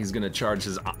shot, he's gonna charge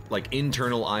his, like,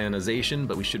 internal ionization,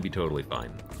 but we should be totally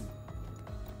fine.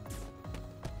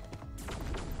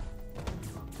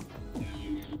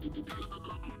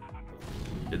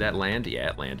 Did that land?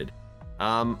 Yeah, it landed.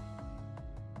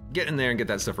 Get in there and get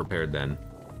that stuff repaired then.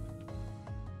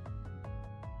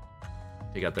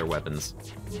 Take out their weapons.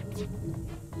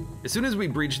 As soon as we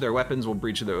breach their weapons, we'll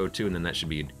breach their O2, and then that should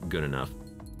be good enough.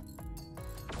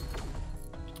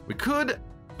 We could,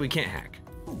 we can't hack.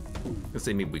 Let's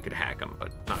say maybe we could hack them,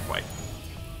 but not quite.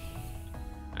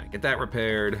 All right, get that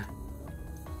repaired.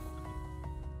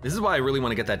 This is why I really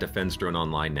want to get that defense drone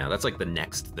online now. That's like the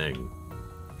next thing.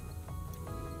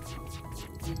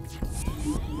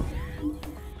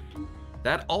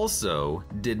 That also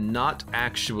did not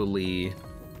actually,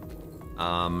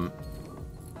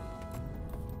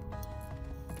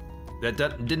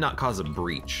 that did not cause a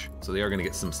breach. So they are gonna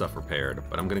get some stuff repaired,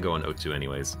 but I'm gonna go on O2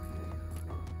 anyways.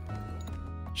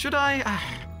 Should I?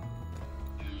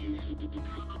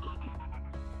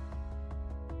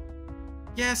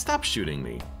 Yeah, stop shooting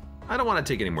me. I don't want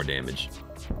to take any more damage.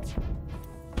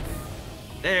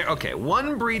 There, okay,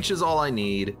 1 breach is all I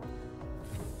need.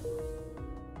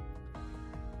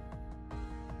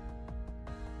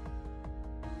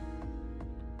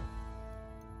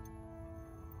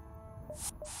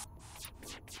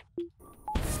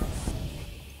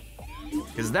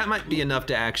 Because that might be enough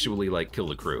to actually, like, kill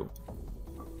the crew.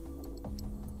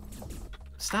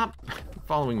 Stop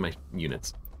following my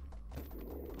units.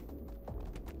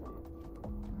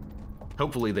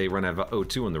 Hopefully they run out of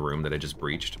O2 in the room that I just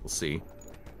breached. We'll see.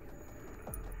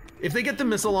 If they get the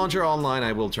missile launcher online,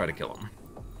 I will try to kill them.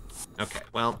 Okay,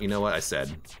 well, you know what I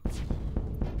said.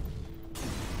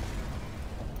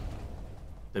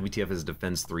 WTF is a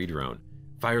defense 3 drone.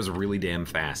 Fires really damn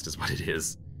fast is what it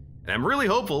is. And I'm really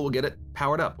hopeful we'll get it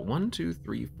powered up. 1, 2,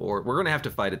 3, 4. We're gonna have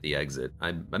to fight at the exit.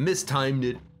 I mistimed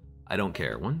it. I don't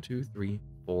care. 1, 2, 3,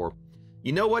 4.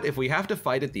 You know what? If we have to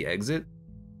fight at the exit,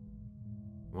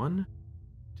 1,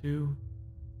 2,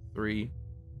 3,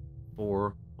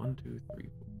 4. 1, 2, 3,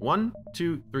 4. 1,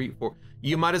 2, 3, 4.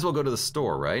 You might as well go to the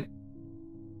store, right?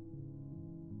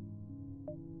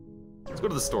 Let's go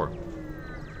to the store.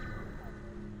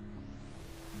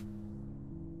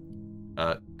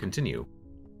 Continue.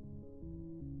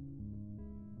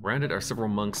 Rounded are several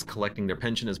monks collecting their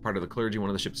pension as part of the clergy. One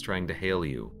of the ships trying to hail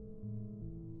you.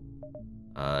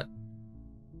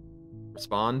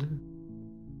 Respond.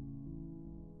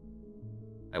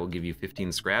 I will give you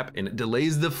 15 scrap, and it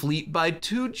delays the fleet by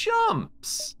 2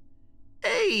 jumps.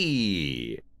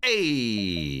 Hey,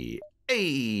 hey,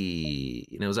 hey.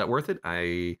 You know, is that worth it?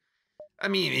 I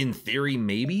mean, in theory,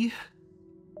 maybe.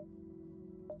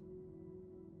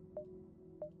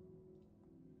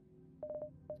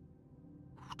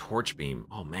 Torch beam.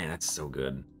 Oh man, that's so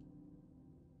good.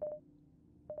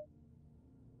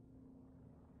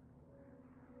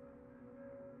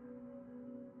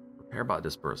 Repair bot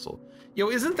dispersal. Yo,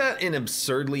 isn't that an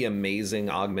absurdly amazing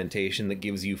augmentation that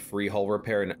gives you free hull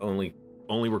repair and only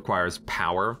requires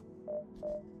power?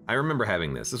 I remember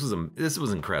having this. This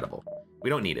was incredible. We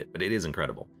don't need it, but it is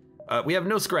incredible. We have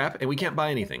no scrap and we can't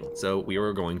buy anything, so we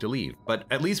are going to leave. But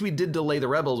at least we did delay the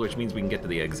rebels, which means we can get to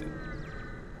the exit.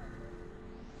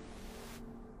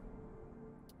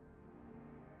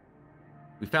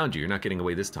 We found you, you're not getting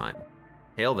away this time.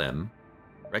 Hail them.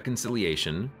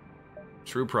 Reconciliation.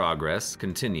 True progress.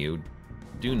 Continue.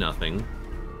 Do nothing.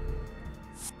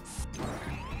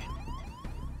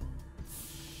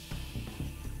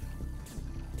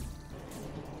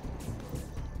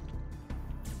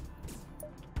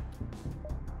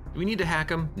 Do we need to hack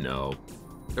them? No.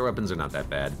 Their weapons are not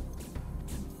that bad.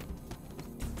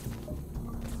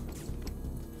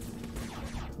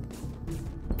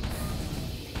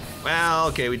 Well,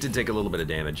 okay, we did take a little bit of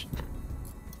damage.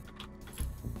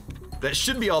 That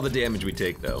should be all the damage we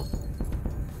take, though.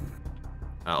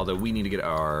 Although we need to get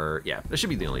our... Yeah, that should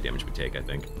be the only damage we take, I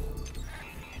think.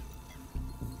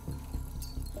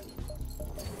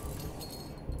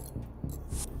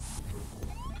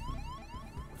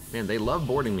 Man, they love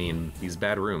boarding me in these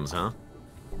bad rooms, huh?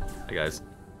 Hey, guys.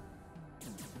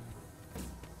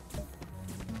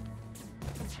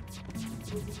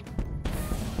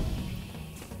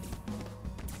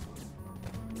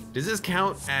 Does this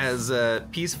count as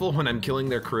peaceful when I'm killing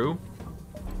their crew?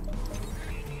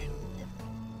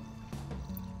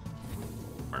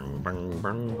 I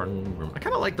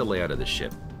kind of like the layout of this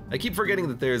ship. I keep forgetting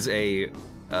that there's a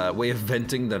way of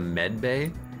venting the med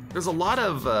bay. There's a lot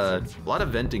of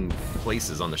venting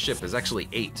places on the ship. There's actually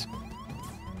 8.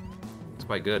 It's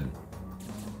quite good.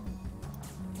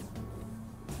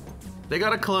 They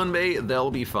got a clone bay,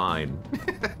 they'll be fine.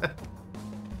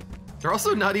 They're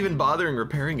also not even bothering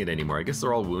repairing it anymore. I guess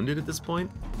they're all wounded at this point.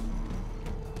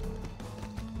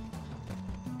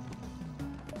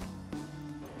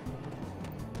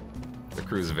 The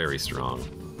crew's very strong.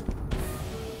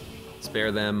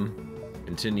 Spare them.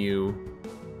 Continue.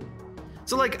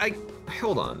 So like,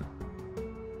 hold on.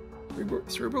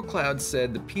 Cerebral Cloud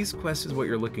said the peace quest is what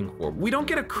you're looking for. We don't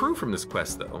get a crew from this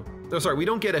quest though. Oh, sorry, we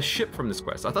don't get a ship from this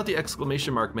quest. I thought the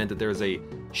exclamation mark meant that there's a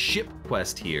ship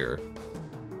quest here.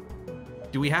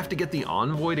 Do we have to get the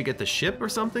envoy to get the ship or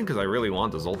something? Because I really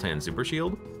want the Zoltan super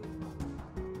shield.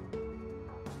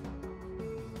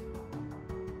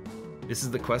 This is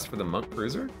the quest for the monk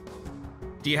cruiser?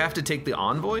 Do you have to take the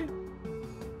envoy?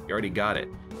 You already got it.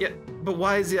 Yeah, but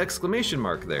why is the exclamation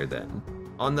mark there then?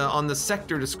 On the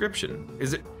sector description.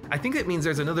 Is it? I think it means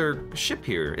there's another ship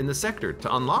here in the sector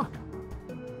to unlock.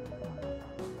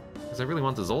 Because I really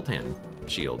want the Zoltan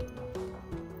shield.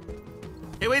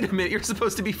 Hey, wait a minute, you're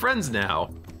supposed to be friends now.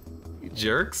 You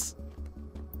jerks.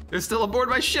 They're still aboard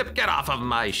my ship. Get off of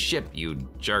my ship, you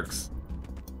jerks.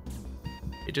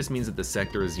 It just means that the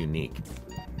sector is unique.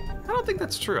 I don't think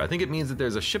that's true. I think it means that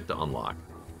there's a ship to unlock.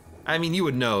 I mean, you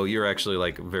would know. You're actually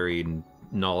like very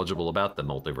knowledgeable about the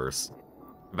multiverse.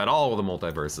 About all of the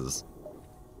multiverses.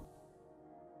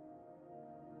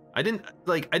 I don't,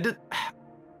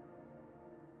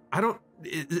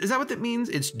 is that what that means?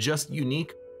 It's just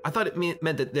unique? I thought it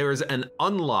meant that there is an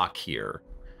unlock here,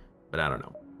 but I don't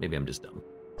know. Maybe I'm just dumb.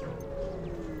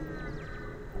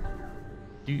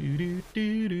 The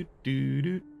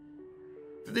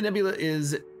nebula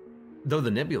is, though the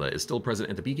nebula is still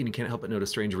present at the beacon, you can't help but notice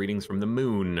strange readings from the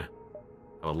moon.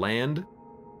 Oh, land?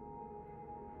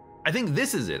 I think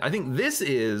this is it. I think this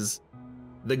is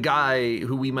the guy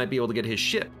who we might be able to get his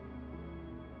ship.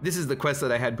 This is the quest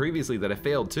that I had previously that I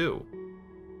failed too.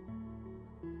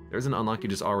 There's an unlock, you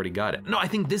just already got it. No, I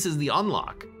think this is the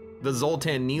unlock. The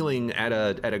Zoltan kneeling at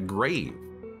a grave.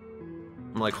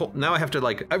 I'm like, now I have to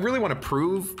like, I really want to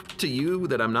prove to you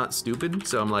that I'm not stupid.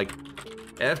 So I'm like,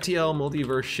 FTL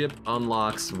multiverse ship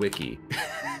unlocks wiki.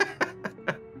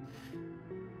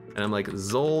 And I'm like,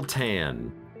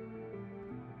 Zoltan.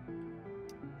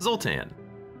 Zoltan.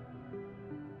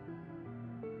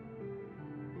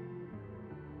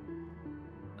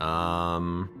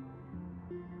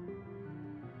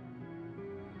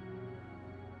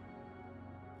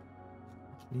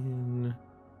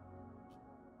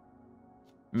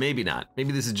 Maybe not.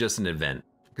 Maybe this is just an event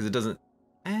because it doesn't.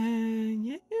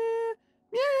 Yeah.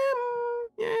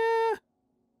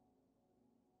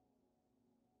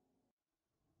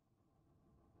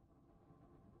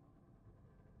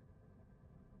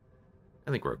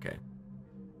 I think we're okay.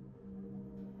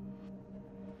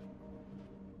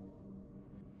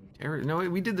 No,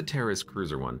 we did the terrorist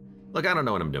cruiser one. Look, I don't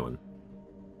know what I'm doing.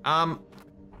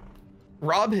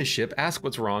 Rob his ship, ask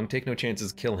what's wrong, take no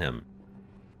chances, kill him.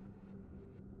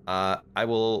 I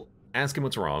will ask him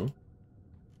what's wrong.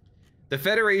 The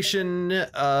Federation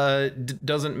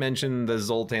doesn't mention the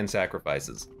Zoltan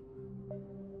sacrifices.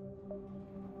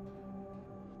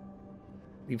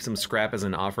 Leave some scrap as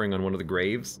an offering on one of the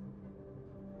graves.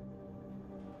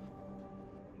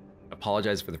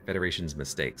 Apologize for the Federation's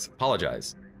mistakes.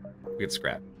 Apologize. We get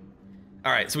scrap.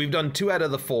 All right, so we've done 2 out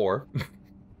of the 4.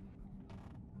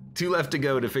 2 left to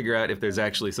go to figure out if there's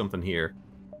actually something here.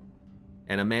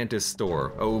 And a mantis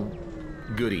store. Oh,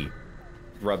 goody.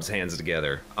 Rubs hands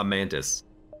together. A mantis.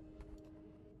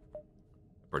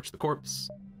 Approach the corpse.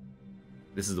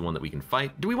 This is the one that we can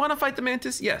fight. Do we want to fight the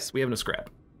mantis? Yes, we have no scrap.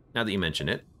 Now that you mention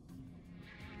it.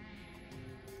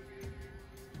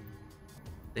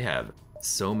 They have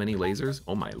so many lasers.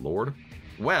 Oh my lord.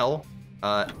 Well,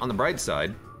 on the bright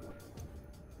side,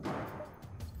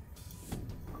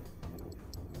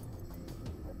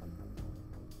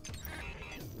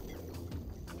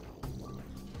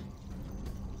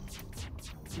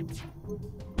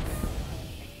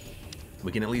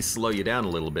 we can at least slow you down a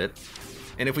little bit.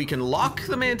 And if we can lock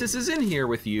the mantises in here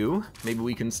with you, maybe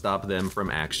we can stop them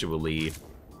from actually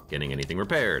getting anything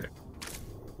repaired.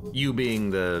 You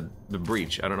being the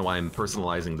breach. I don't know why I'm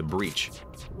personalizing the breach.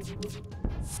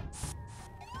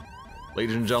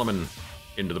 Ladies and gentlemen,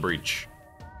 into the breach.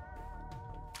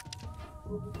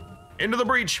 Into the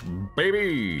breach,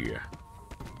 baby!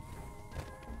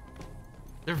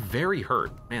 They're very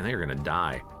hurt. Man, they're gonna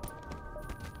die.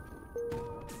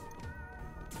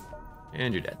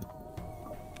 And you're dead.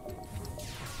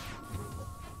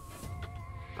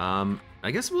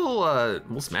 I guess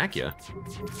we'll smack you.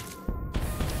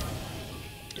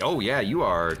 Oh yeah, you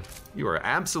are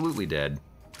absolutely dead.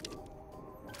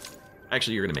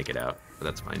 Actually, you're gonna make it out, but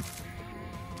that's fine.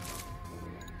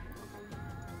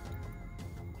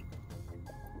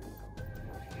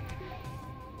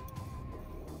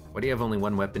 Why do you have only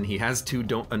 1 weapon? He has 2,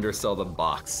 don't undersell the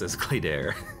box, says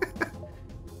Claydair.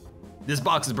 This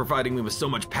box is providing me with so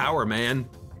much power, man.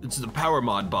 It's the power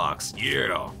mod box,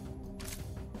 yeah.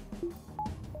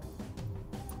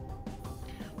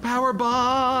 Power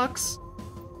box!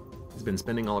 He's been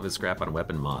spending all of his scrap on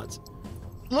weapon mods.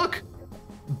 Look,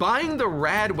 buying the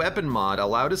rad weapon mod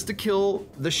allowed us to kill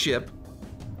the ship,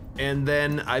 and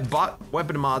then I bought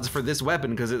weapon mods for this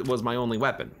weapon because it was my only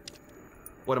weapon.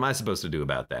 What am I supposed to do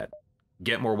about that?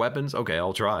 Get more weapons? Okay,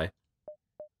 I'll try.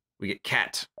 We get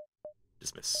cat.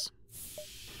 Dismiss.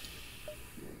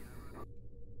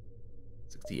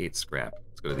 68 scrap.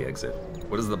 Let's go to the exit.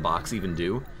 What does the box even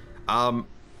do?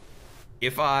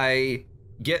 If I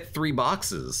get 3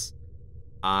 boxes,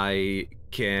 I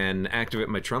can activate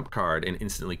my trump card and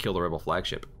instantly kill the rebel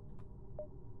flagship.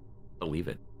 Believe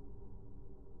it.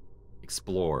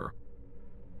 Explore.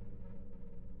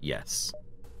 Yes.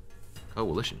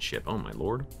 Coalition ship, oh my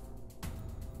lord.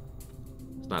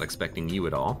 Was not expecting you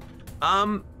at all.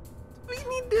 We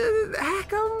need to hack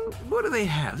them. What do they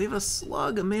have? They have a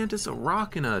slug, a mantis, a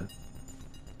rock, and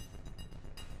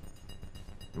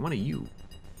one of you.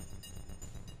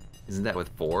 Isn't that with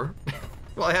 4?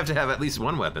 Well, I have to have at least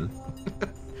 1 weapon.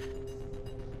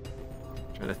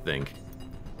 Trying to think.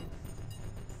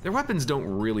 Their weapons don't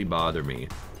really bother me.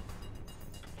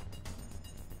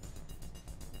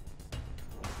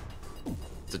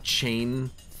 It's a chain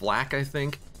flak, I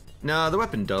think. No, the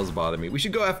weapon does bother me. We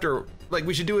should go after, like,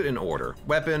 we should do it in order.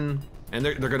 Weapon, and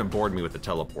they're gonna board me with the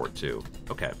teleport too.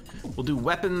 Okay, we'll do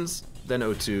weapons, then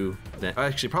O2, then,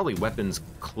 actually probably weapons,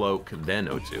 cloak, then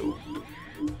O2.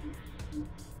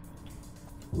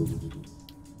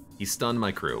 He stunned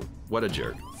my crew. What a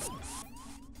jerk.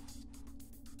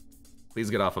 Please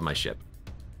get off of my ship.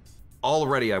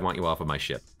 Already I want you off of my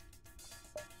ship.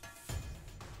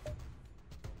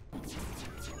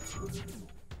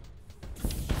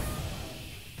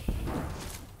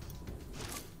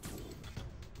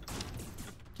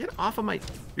 Get off of my...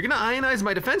 You're gonna ionize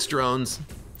my defense drones.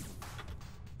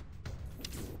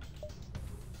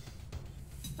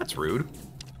 That's rude.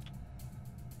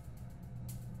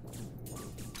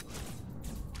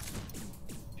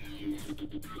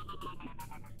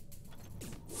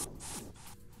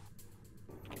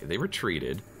 Okay, they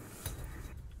retreated.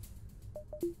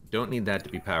 Don't need that to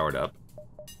be powered up.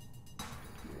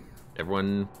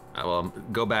 Everyone, well,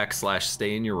 go back /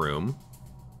 stay in your room.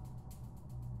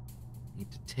 Need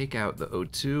to take out the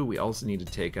O2. We also need to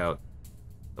take out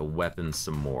the weapons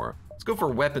some more. Let's go for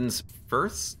weapons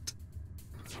first,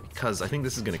 because I think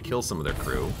this is gonna kill some of their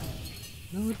crew.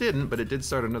 No, it didn't, but it did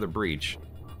start another breach.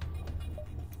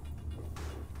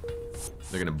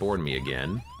 They're gonna board me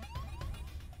again.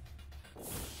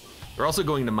 They're also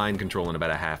going to mind control in about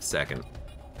a ½ second.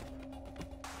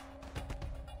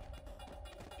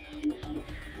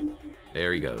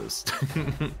 There he goes.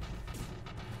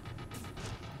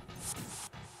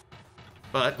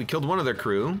 But we killed one of their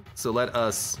crew, so let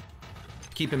us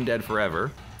keep him dead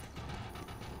forever.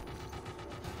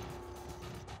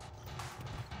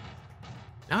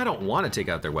 Now I don't want to take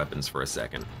out their weapons for a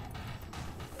second.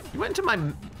 You went into my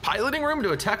piloting room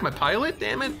to attack my pilot?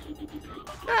 Damn it.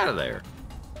 Get out of there.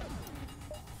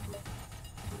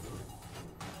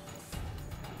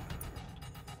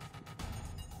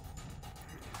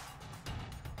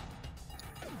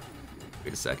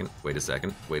 Wait a second, wait a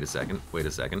second, wait a second, wait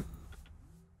a second.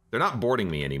 They're not boarding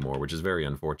me anymore, which is very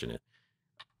unfortunate.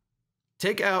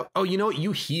 Take out, oh, you know what,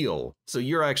 you heal. So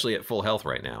you're actually at full health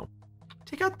right now.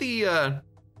 Take out the,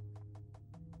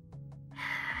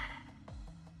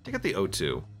 take out the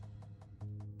O2.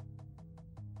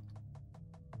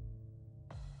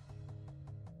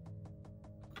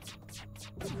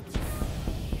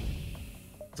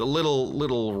 It's a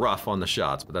little rough on the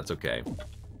shots, but that's okay.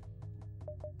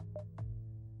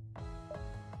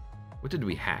 What did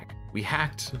we hack? We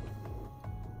hacked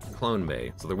Clone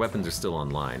Bay, so their weapons are still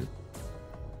online.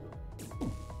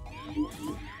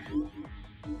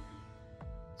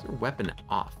 Is their weapon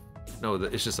off? No,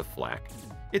 it's just a flak.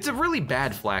 It's a really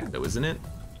bad flak though, isn't it?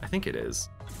 I think it is.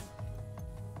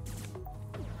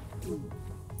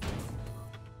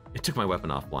 It took my weapon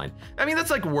offline. I mean,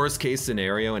 that's like worst case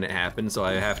scenario and it happened, so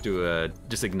I have to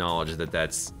just acknowledge that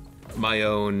that's my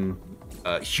own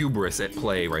hubris at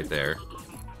play right there.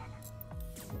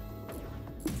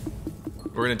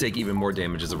 We're gonna take even more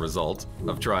damage as a result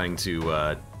of trying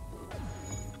to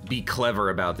be clever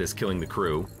about this, killing the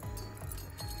crew.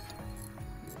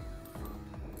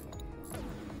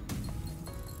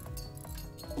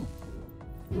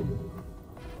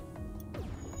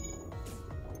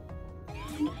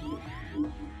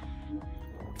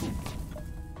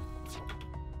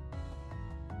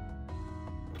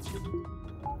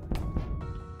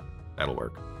 That'll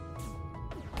work.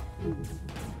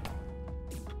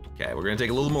 Okay, we're gonna take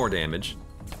a little more damage.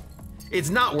 It's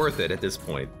not worth it at this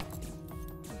point.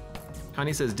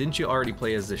 Connie says, didn't you already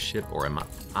play as a ship, or am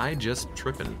I just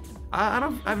tripping?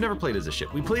 I've never played as a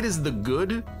ship. We played as the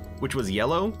Good, which was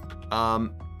yellow,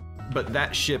 but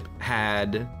that ship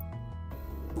had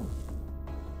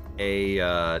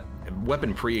a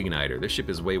weapon pre-igniter. This ship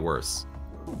is way worse.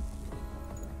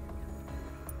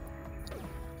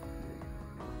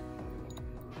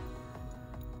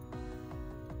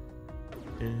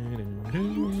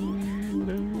 Get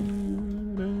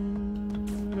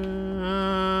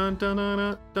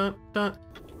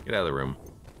out of the room.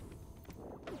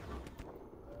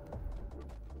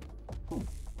 Are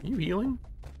you healing?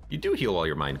 You do heal while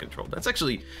you're mind controlled. That's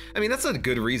actually, I mean, that's a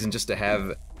good reason just to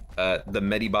have the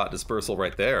Medibot dispersal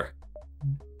right there.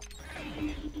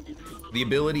 The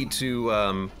ability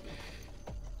to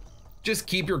just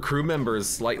keep your crew members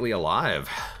slightly alive.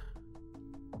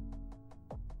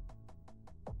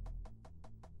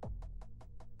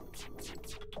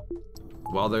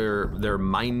 While they're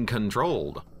mind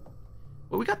controlled.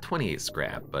 Well, we got 28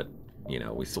 scrap, but you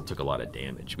know, we still took a lot of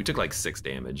damage. We took like 6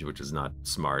 damage, which is not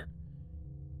smart.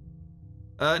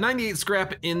 98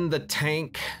 scrap in the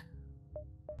tank.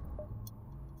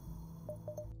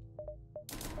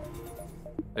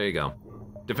 There you go.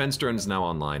 Defense drone is now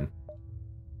online.